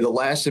 Secretary, the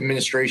last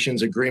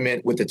administration's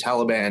agreement with the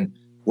Taliban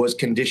was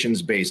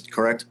conditions-based,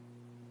 correct?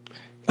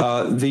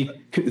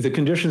 The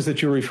conditions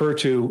that you refer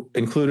to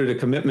included a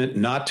commitment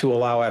not to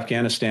allow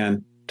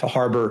Afghanistan to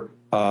harbor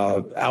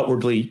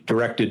outwardly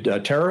directed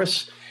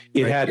terrorists.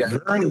 It had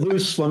very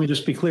loose, let me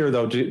just be clear,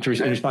 though, to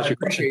respond to your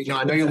question.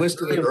 I know you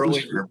listed it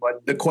earlier,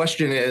 but the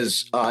question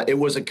is, it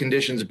was a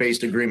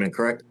conditions-based agreement,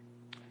 correct?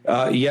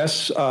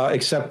 Yes,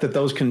 except that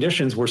those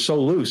conditions were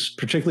so loose,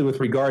 particularly with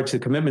regard to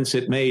the commitments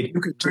it made.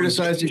 You can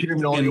criticize the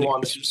agreement all you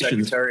want, Mr.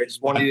 Secretary. I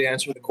just wanted you to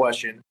answer the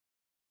question.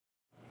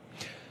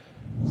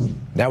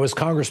 That was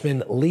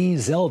Congressman Lee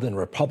Zeldin,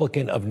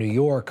 Republican of New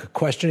York,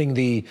 questioning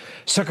the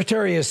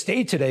Secretary of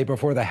State today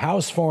before the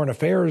House Foreign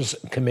Affairs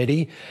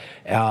Committee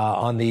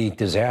on the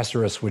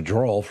disastrous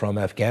withdrawal from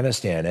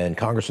Afghanistan. And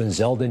Congressman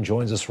Zeldin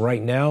joins us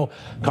right now.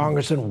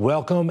 Congressman,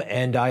 welcome,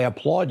 and I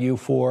applaud you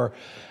for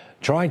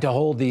trying to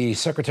hold the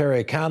Secretary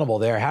accountable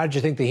there. How did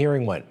you think the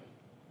hearing went?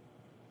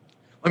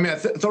 I mean, I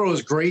thought it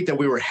was great that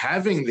we were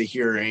having the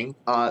hearing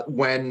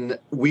when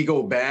we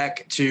go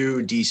back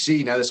to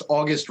D.C. Now, this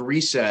August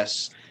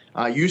recess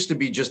used to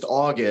be just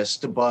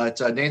August, but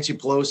Nancy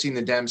Pelosi and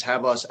the Dems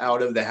have us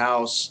out of the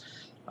House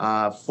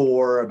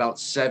for about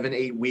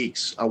 7-8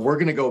 weeks. We're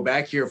going to go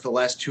back here for the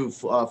last 2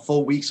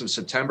 full weeks of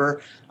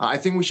September. I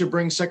think we should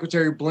bring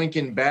Secretary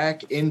Blinken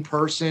back in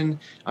person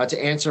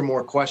to answer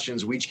more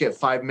questions. We each get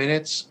 5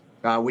 minutes.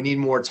 We need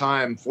more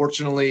time.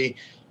 Fortunately,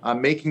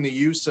 making the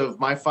use of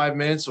my 5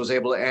 minutes, was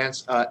able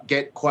to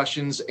get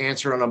questions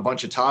answered on a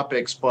bunch of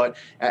topics. But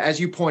as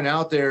you point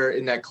out there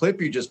in that clip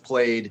you just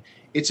played,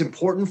 it's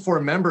important for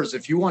members,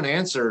 if you want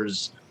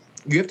answers,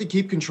 you have to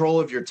keep control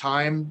of your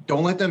time.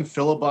 Don't let them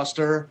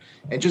filibuster,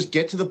 and just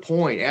get to the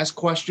point. Ask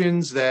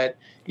questions that,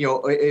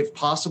 if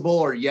possible,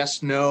 are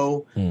yes,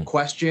 no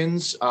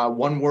questions,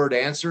 one-word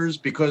answers,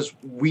 because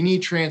we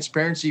need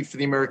transparency for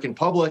the American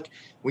public.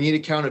 We need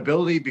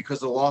accountability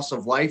because of the loss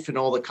of life and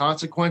all the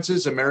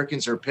consequences.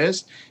 Americans are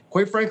pissed.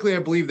 Quite frankly, I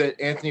believe that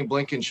Anthony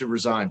Blinken should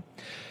resign.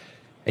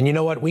 And you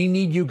know what? We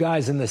need you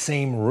guys in the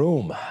same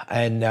room.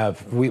 And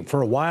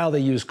for a while,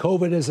 they used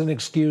COVID as an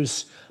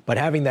excuse, but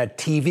having that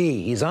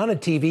TV, he's on a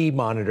TV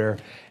monitor,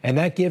 and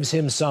that gives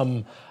him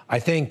some, I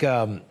think,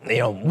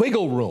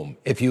 wiggle room,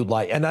 if you'd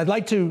like. And I'd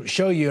like to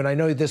show you, and I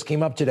know this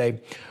came up today,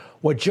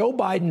 what Joe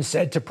Biden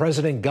said to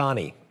President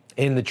Ghani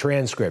in the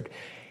transcript.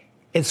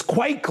 It's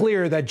quite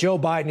clear that Joe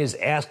Biden is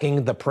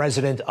asking the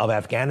president of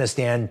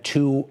Afghanistan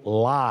to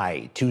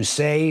lie, to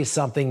say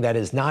something that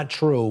is not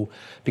true,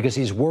 because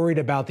he's worried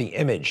about the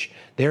image.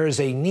 There is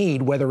a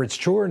need, whether it's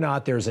true or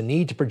not, there's a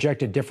need to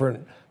project a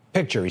different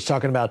picture. He's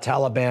talking about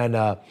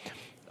Taliban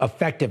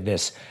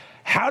effectiveness.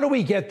 How do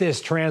we get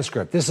this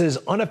transcript? This is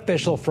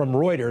unofficial from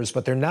Reuters,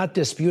 but they're not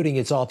disputing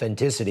its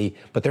authenticity,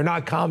 but they're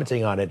not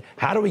commenting on it.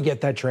 How do we get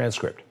that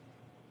transcript?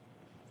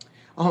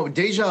 Oh,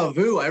 deja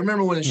vu. I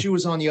remember when the shoe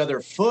was on the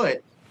other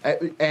foot,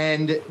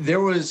 and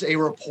there was a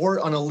report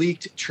on a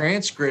leaked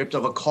transcript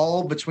of a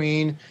call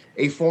between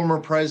a former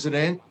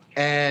president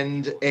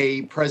and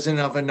a president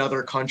of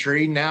another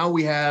country. Now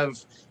we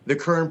have the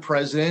current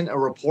president, a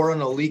report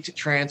on a leaked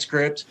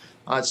transcript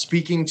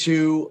speaking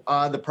to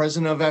the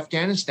president of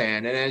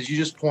Afghanistan. And as you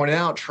just pointed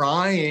out,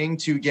 trying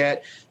to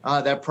get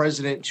that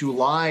president to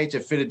lie to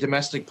fit a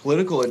domestic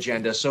political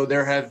agenda. So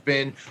there have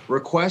been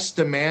requests,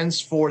 demands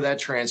for that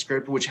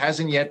transcript, which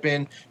hasn't yet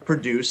been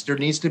produced. There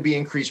needs to be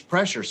increased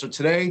pressure. So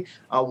today,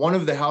 one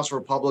of the House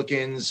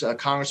Republicans,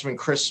 Congressman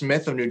Chris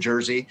Smith of New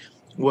Jersey,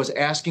 was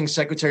asking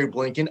Secretary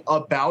Blinken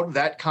about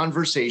that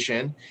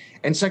conversation,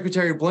 and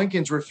Secretary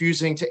Blinken's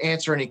refusing to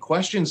answer any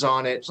questions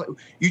on it. So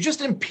you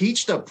just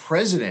impeached a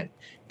president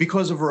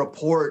because of a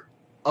report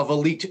of a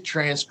leaked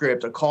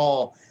transcript, a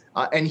call,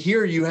 and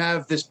here you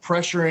have this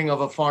pressuring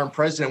of a foreign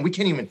president. We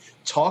can't even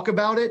talk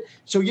about it.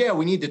 So yeah,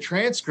 we need the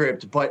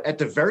transcript, but at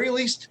the very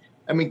least,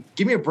 I mean,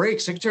 give me a break.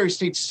 Secretary of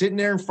State's sitting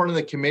there in front of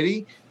the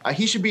committee.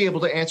 He should be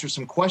able to answer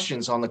some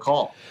questions on the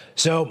call.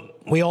 So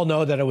we all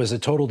know that it was a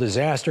total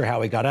disaster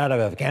how he got out of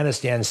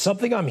Afghanistan.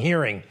 Something I'm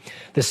hearing,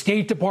 the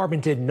State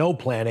Department did no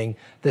planning.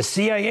 The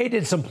CIA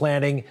did some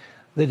planning.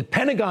 The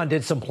Pentagon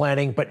did some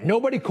planning, but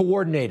nobody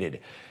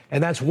coordinated.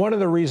 And that's one of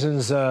the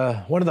reasons,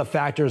 one of the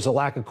factors, the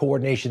lack of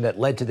coordination that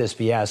led to this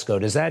fiasco.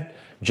 Does that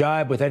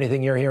jibe with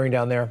anything you're hearing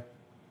down there?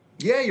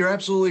 Yeah, you're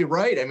absolutely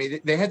right. I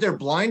mean, they had their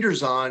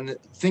blinders on,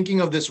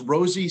 thinking of this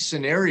rosy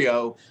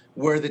scenario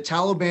where the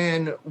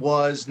Taliban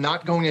was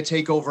not going to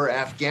take over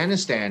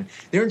Afghanistan.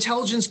 Their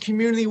intelligence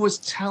community was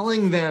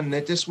telling them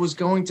that this was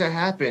going to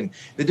happen.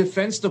 The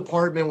Defense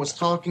Department was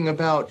talking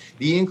about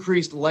the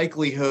increased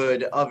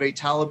likelihood of a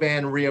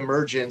Taliban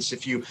reemergence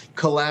if you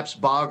collapse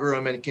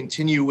Bagram and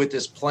continue with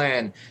this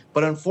plan.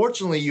 But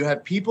unfortunately, you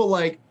have people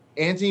like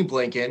Anthony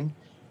Blinken,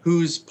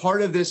 who's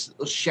part of this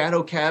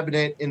shadow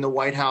cabinet in the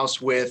White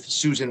House with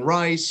Susan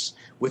Rice,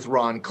 with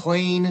Ron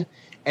Klain,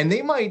 and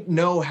they might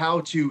know how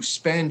to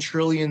spend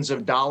trillions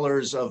of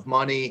dollars of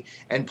money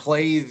and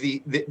play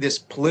this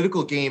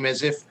political game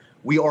as if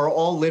we are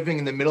all living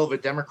in the middle of a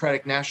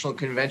Democratic National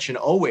Convention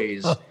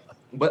always.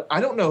 But I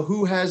don't know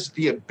who has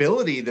the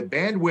ability, the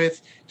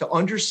bandwidth to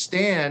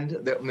understand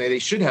that. They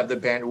should have the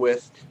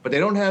bandwidth, but they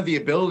don't have the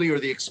ability or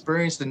the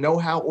experience, the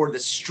know-how or the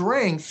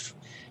strength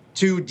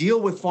to deal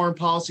with foreign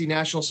policy,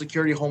 national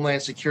security, homeland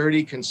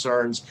security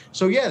concerns.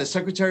 So, yeah, the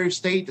Secretary of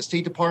State, the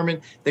State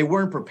Department, they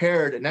weren't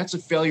prepared, and that's a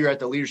failure at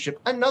the leadership.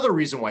 Another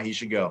reason why he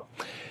should go.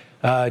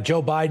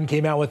 Joe Biden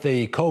came out with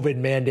the COVID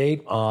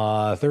mandate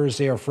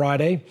Thursday or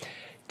Friday.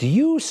 Do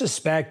you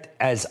suspect,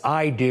 as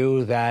I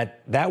do, that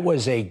that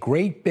was a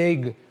great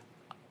big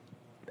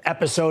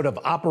episode of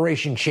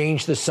Operation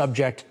Change the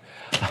Subject?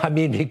 I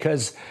mean,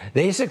 because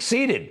they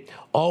succeeded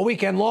all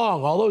weekend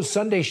long, all those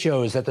Sunday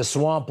shows that the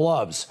swamp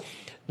loves.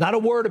 Not a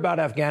word about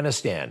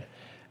Afghanistan.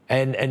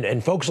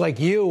 And folks like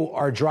you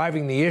are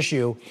driving the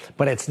issue,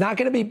 but it's not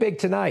going to be big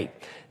tonight.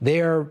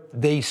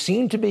 They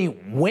seem to be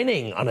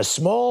winning on a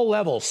small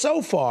level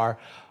so far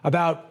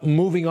about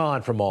moving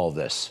on from all of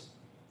this.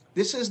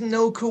 This is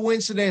no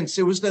coincidence.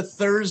 It was the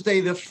Thursday,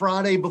 the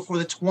Friday before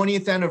the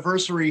 20th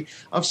anniversary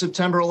of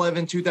September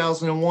 11,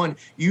 2001.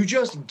 You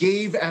just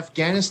gave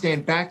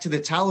Afghanistan back to the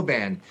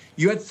Taliban.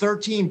 You had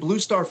 13 Blue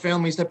Star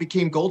families that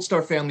became Gold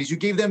Star families. You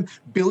gave them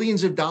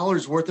billions of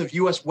dollars worth of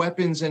U.S.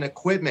 weapons and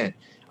equipment.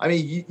 I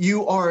mean,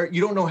 you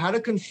don't know how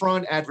to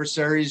confront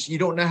adversaries. You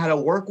don't know how to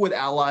work with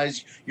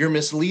allies. You're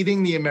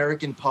misleading the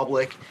American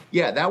public.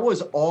 Yeah, that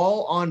was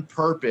all on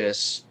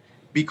purpose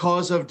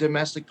because of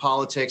domestic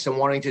politics and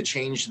wanting to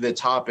change the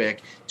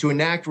topic, to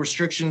enact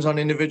restrictions on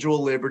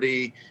individual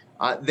liberty.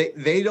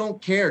 They don't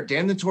care.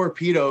 Damn the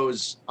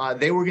torpedoes.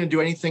 They were going to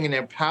do anything in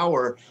their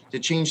power to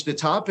change the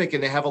topic,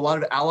 and they have a lot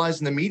of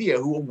allies in the media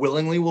who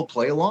willingly will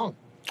play along.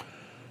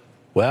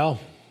 Well,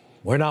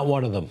 we're not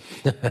one of them.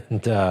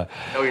 And, no,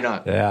 you're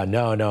not. Yeah,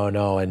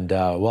 no. And,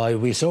 well,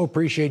 we so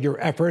appreciate your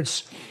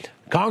efforts.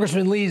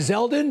 Congressman Lee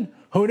Zeldin,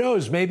 who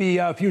knows, maybe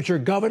future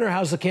governor.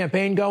 How's the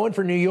campaign going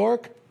for New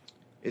York?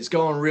 It's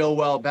going real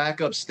well. Back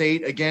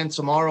upstate again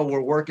tomorrow.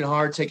 We're working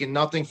hard, taking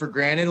nothing for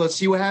granted. Let's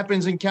see what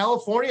happens in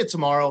California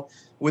tomorrow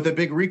with a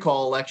big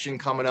recall election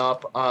coming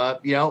up.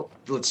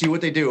 Let's see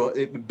what they do.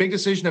 A big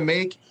decision to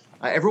make.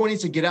 Everyone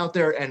needs to get out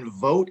there and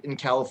vote in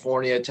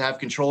California to have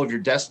control of your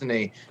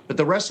destiny. But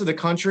the rest of the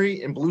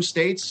country in blue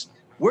states,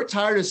 we're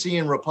tired of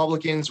seeing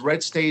Republicans,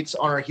 red states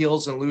on our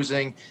heels and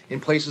losing in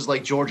places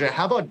like Georgia.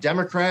 How about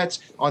Democrats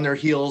on their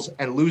heels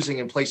and losing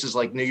in places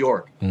like New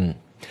York?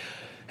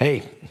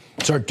 Hey,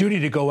 it's our duty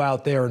to go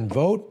out there and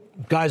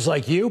vote. Guys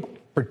like you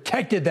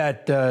protected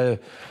that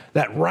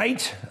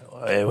right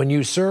when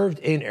you served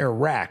in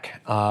Iraq.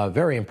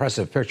 Very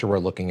impressive picture we're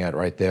looking at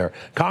right there.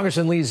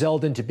 Congressman Lee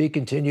Zeldin, to be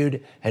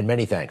continued, and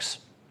many thanks.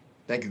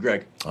 Thank you,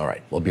 Greg. All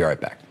right, we'll be right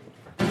back.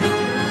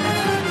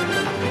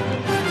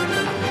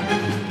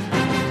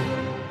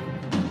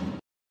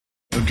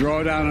 The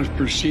drawdown is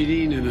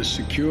proceeding in a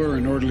secure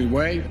and orderly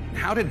way.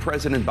 How did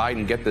President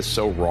Biden get this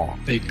so wrong?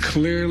 They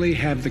clearly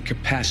have the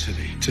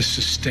capacity to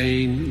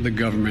sustain the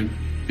government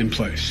in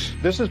place.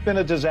 This has been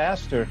a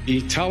disaster.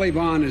 The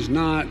Taliban is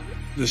not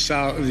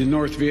the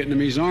North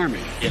Vietnamese army.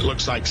 It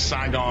looks like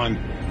Saigon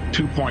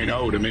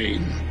 2.0 to me.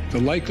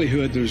 The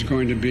likelihood there's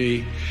going to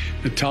be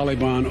the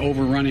Taliban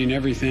overrunning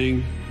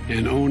everything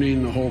and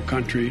owning the whole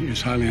country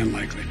is highly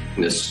unlikely.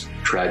 This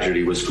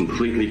tragedy was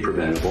completely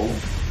preventable.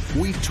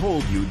 We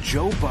told you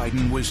Joe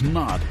Biden was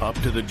not up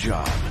to the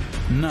job.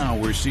 Now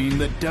we're seeing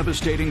the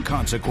devastating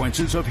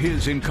consequences of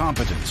his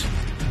incompetence.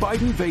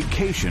 Biden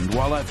vacationed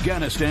while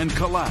Afghanistan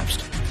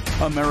collapsed.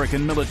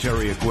 American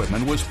military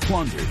equipment was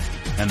plundered.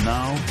 And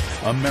now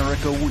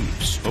America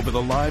weeps over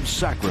the lives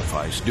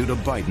sacrificed due to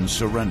Biden's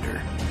surrender.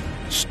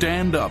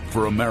 Stand up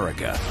for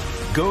America.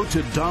 Go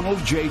to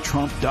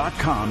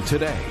DonaldJTrump.com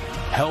today.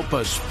 Help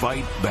us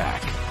fight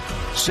back.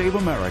 Save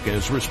America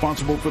is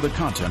responsible for the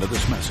content of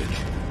this message.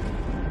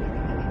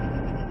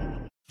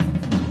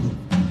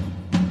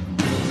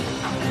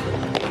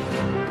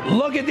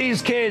 Look at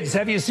these kids.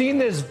 Have you seen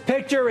this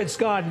picture? It's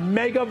gone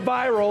mega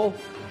viral.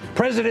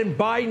 President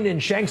Biden in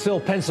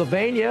Shanksville,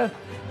 Pennsylvania,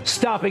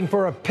 stopping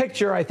for a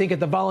picture, I think,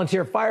 at the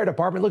volunteer fire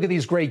department. Look at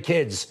these great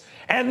kids.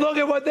 And look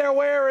at what they're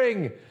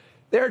wearing.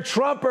 They're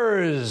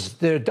Trumpers.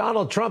 They're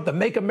Donald Trump, the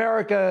Make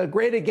America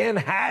Great Again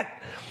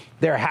hat.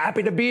 They're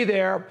happy to be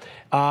there.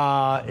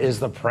 Is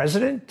the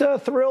president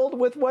thrilled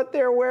with what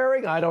they're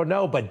wearing? I don't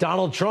know, but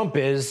Donald Trump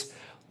is.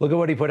 Look at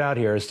what he put out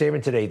here, a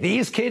statement today.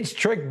 These kids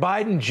tricked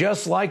Biden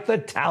just like the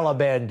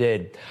Taliban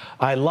did.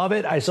 I love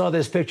it. I saw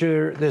this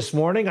picture this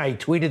morning. I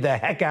tweeted the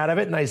heck out of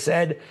it, and I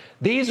said,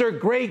 these are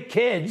great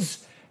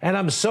kids, and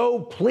I'm so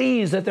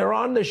pleased that they're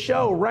on the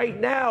show right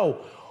now.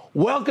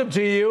 Welcome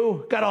to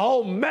you. Got a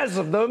whole mess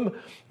of them.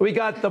 We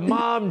got the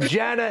mom,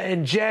 Jana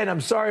and Jen. I'm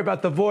sorry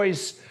about the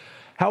voice.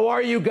 How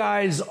are you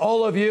guys,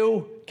 all of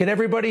you? Can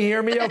everybody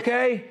hear me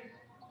okay?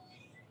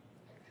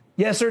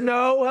 Yes or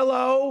no?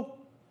 Hello?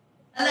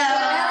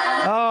 Hello.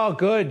 Oh,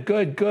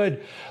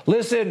 good.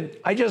 Listen,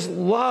 I just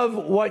love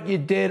what you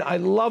did. I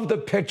love the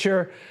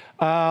picture.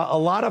 A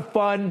lot of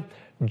fun.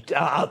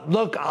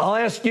 Look, I'll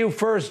ask you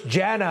first,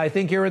 Jana. I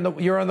think you're on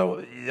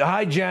the.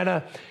 Hi,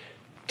 Jana.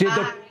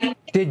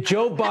 Did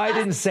Joe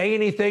Biden say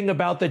anything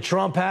about the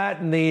Trump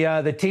hat and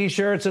the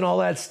T-shirts and all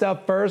that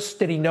stuff first?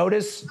 Did he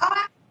notice?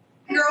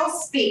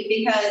 Girls speak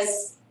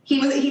because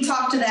he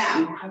talked to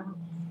them.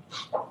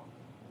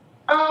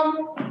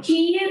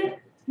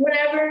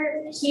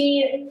 Whenever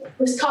he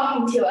was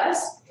talking to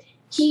us,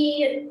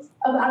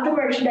 about the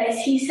merchandise,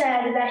 he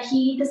said that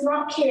he does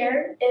not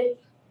care if,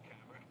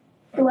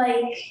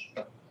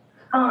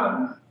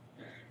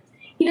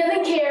 he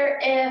doesn't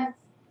care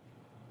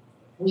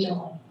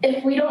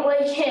if we don't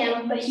like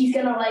him, but he's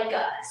gonna like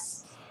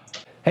us.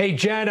 Hey,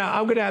 Jana,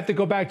 I'm gonna have to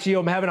go back to you.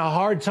 I'm having a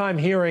hard time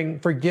hearing.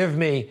 Forgive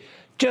me.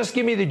 Just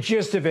give me the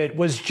gist of it.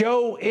 Was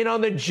Joe in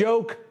on the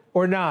joke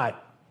or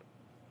not?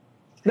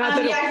 He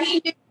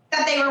knew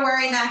that they were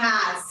wearing the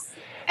hats.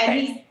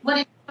 And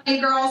when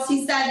girls,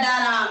 he said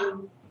that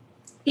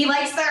he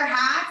likes their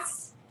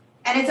hats,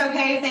 and it's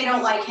okay if they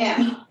don't like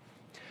him.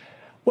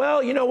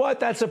 well, you know what?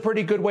 That's a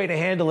pretty good way to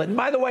handle it. And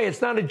by the way,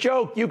 it's not a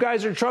joke. You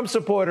guys are Trump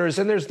supporters,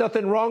 and there's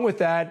nothing wrong with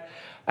that.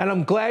 And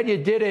I'm glad you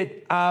did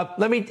it.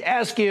 Let me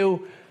ask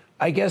you,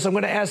 I guess I'm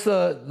going to ask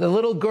the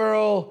little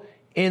girl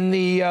in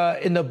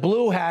the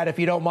blue hat, if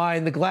you don't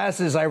mind, the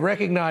glasses. I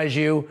recognize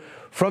you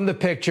from the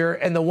picture,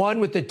 and the one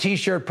with the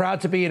T-shirt,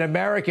 proud to be an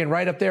American,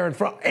 right up there in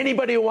front.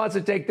 Anybody who wants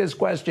to take this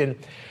question.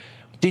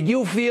 Did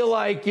you feel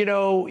like, you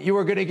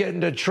were going to get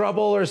into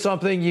trouble or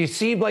something? You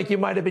seemed like you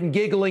might have been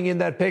giggling in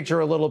that picture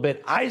a little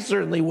bit. I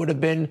certainly would have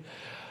been.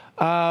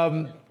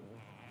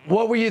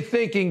 What were you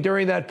thinking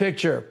during that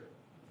picture?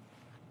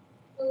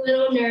 A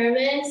little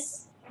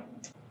nervous.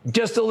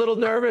 Just a little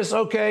nervous?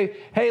 Okay.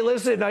 Hey,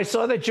 listen, I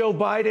saw that Joe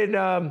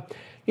Biden,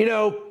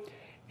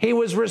 he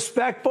was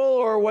respectful,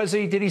 or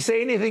did he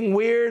say anything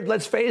weird?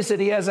 Let's face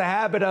it, he has a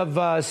habit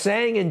of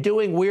saying and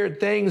doing weird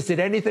things. Did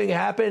anything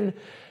happen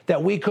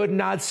that we could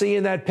not see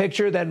in that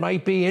picture that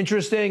might be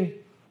interesting?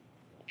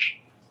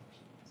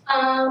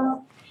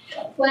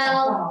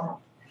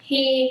 Well,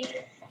 he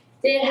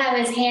did have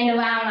his hand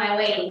around my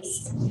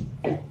waist.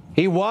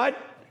 He what?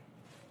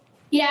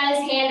 He had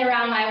his hand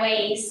around my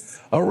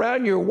waist.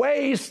 Around your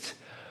waist?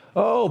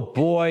 Oh,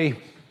 boy.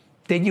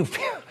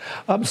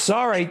 I'm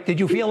sorry, did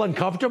you feel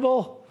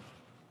uncomfortable?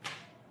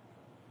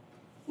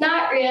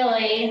 Not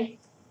really.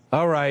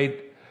 All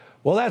right.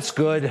 Well, that's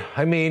good.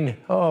 I mean,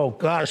 oh,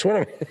 gosh,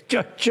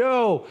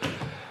 Joe,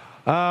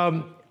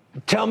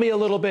 tell me a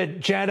little bit,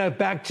 Jana,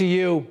 back to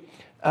you.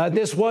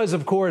 This was,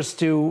 of course,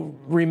 to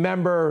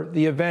remember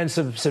the events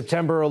of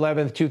September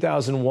 11th,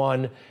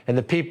 2001, and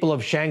the people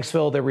of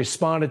Shanksville that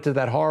responded to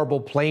that horrible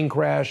plane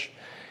crash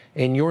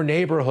in your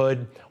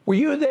neighborhood. Were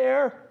you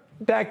there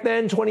back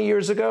then, 20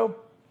 years ago?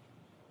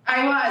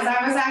 I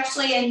was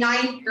actually in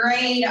 9th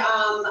grade.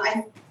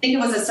 I think it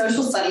was a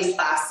social studies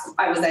class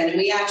I was in, and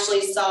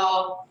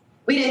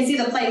we didn't see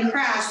the plane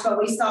crash, but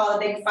we saw the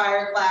big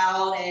fire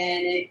cloud,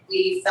 and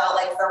we felt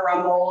like the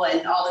rumble,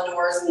 and all the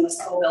doors in the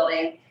school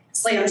building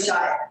slammed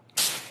shut.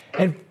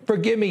 And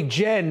forgive me,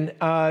 Jen,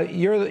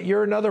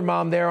 you're another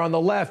mom there on the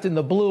left in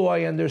the blue,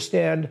 I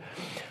understand.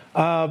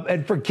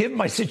 And forgive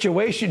my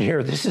situation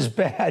here. This is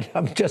bad.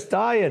 I'm just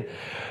dying.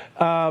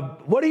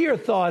 What are your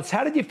thoughts?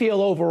 How did you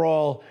feel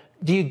overall?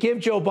 Do you give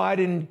Joe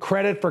Biden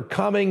credit for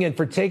coming and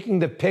for taking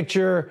the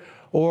picture?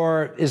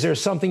 Or is there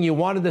something you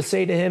wanted to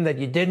say to him that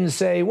you didn't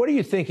say? What are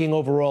you thinking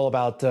overall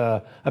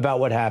about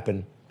what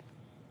happened?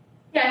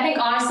 Yeah, I think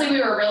honestly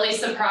we were really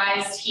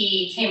surprised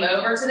he came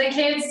over to the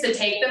kids to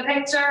take the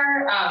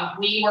picture.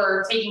 We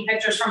were taking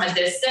pictures from a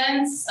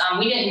distance.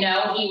 We didn't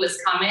know he was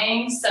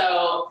coming,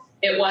 so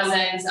it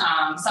wasn't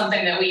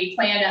something that we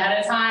planned ahead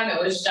of time.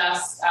 It was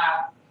just,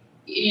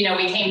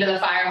 we came to the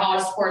fire hall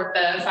to support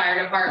the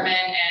fire department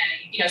and,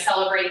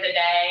 celebrate the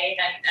day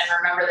and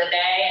remember the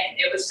day. And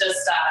it was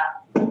just,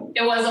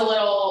 it was a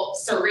little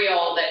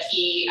surreal that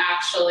he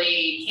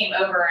actually came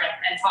over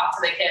and talked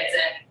to the kids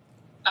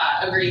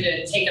and agreed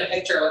to take a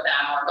picture with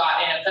them, or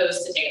got in a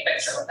pose to take a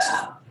picture with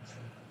them.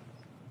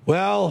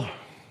 Well,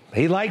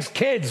 he likes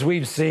kids,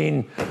 we've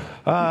seen.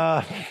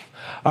 All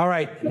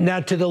right.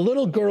 Now, to the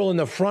little girl in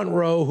the front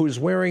row who's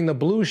wearing the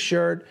blue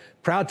shirt,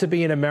 proud to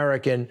be an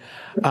American,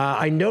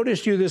 I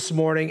noticed you this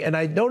morning, and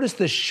I noticed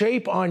the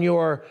shape on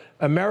your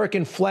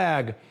American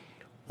flag.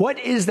 What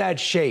is that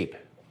shape?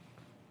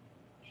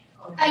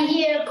 A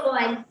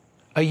unicorn.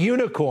 A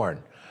unicorn.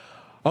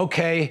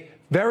 Okay.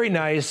 Very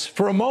nice.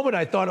 For a moment,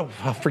 I thought,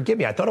 forgive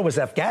me, I thought it was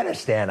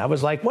Afghanistan. I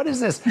was like, what is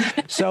this?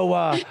 So,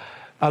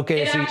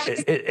 okay.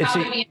 It's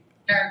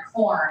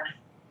corn.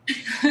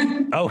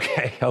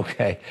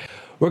 Okay.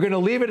 We're going to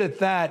leave it at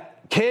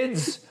that.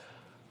 Kids,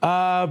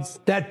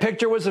 that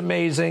picture was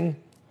amazing.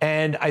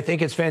 And I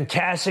think it's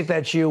fantastic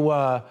that you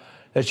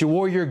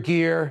wore your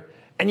gear.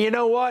 And you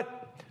know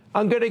what?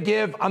 I'm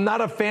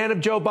not a fan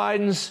of Joe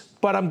Biden's,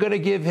 but I'm going to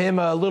give him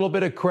a little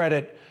bit of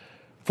credit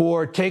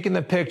for taking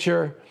the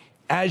picture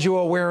as you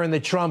are wearing the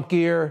Trump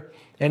gear,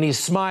 and he's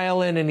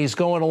smiling and he's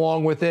going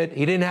along with it.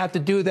 He didn't have to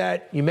do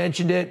that. You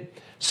mentioned it.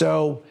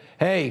 So,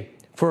 hey,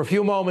 for a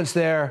few moments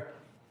there,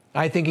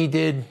 I think he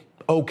did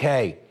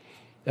okay.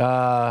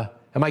 Am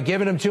I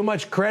giving him too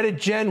much credit,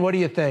 Jen? What do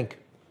you think?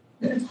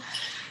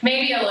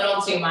 Maybe a little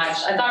too much.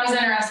 I thought it was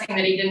interesting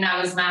that he didn't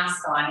have his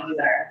mask on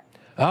either.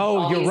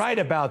 Oh, you're right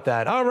about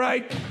that. All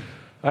right.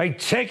 I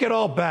take it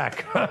all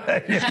back.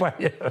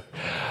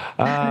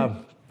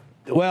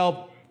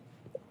 Well,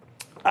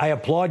 I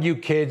applaud you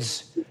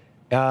kids.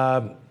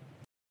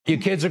 You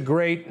kids are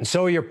great, and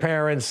so are your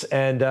parents.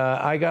 And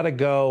I got to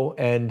go,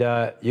 and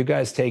you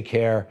guys take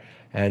care.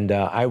 And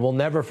I will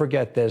never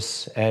forget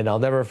this, and I'll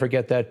never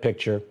forget that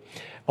picture.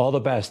 All the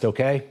best,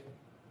 okay?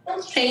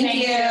 Thank you.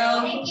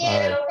 Thank you.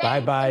 All right.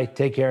 Bye-bye.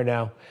 Take care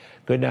now.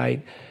 Good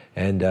night,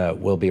 and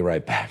we'll be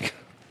right back.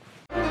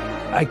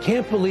 I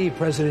can't believe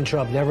President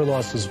Trump never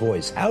lost his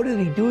voice. How did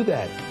he do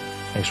that?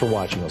 Thanks for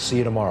watching. I'll see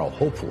you tomorrow,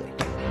 hopefully.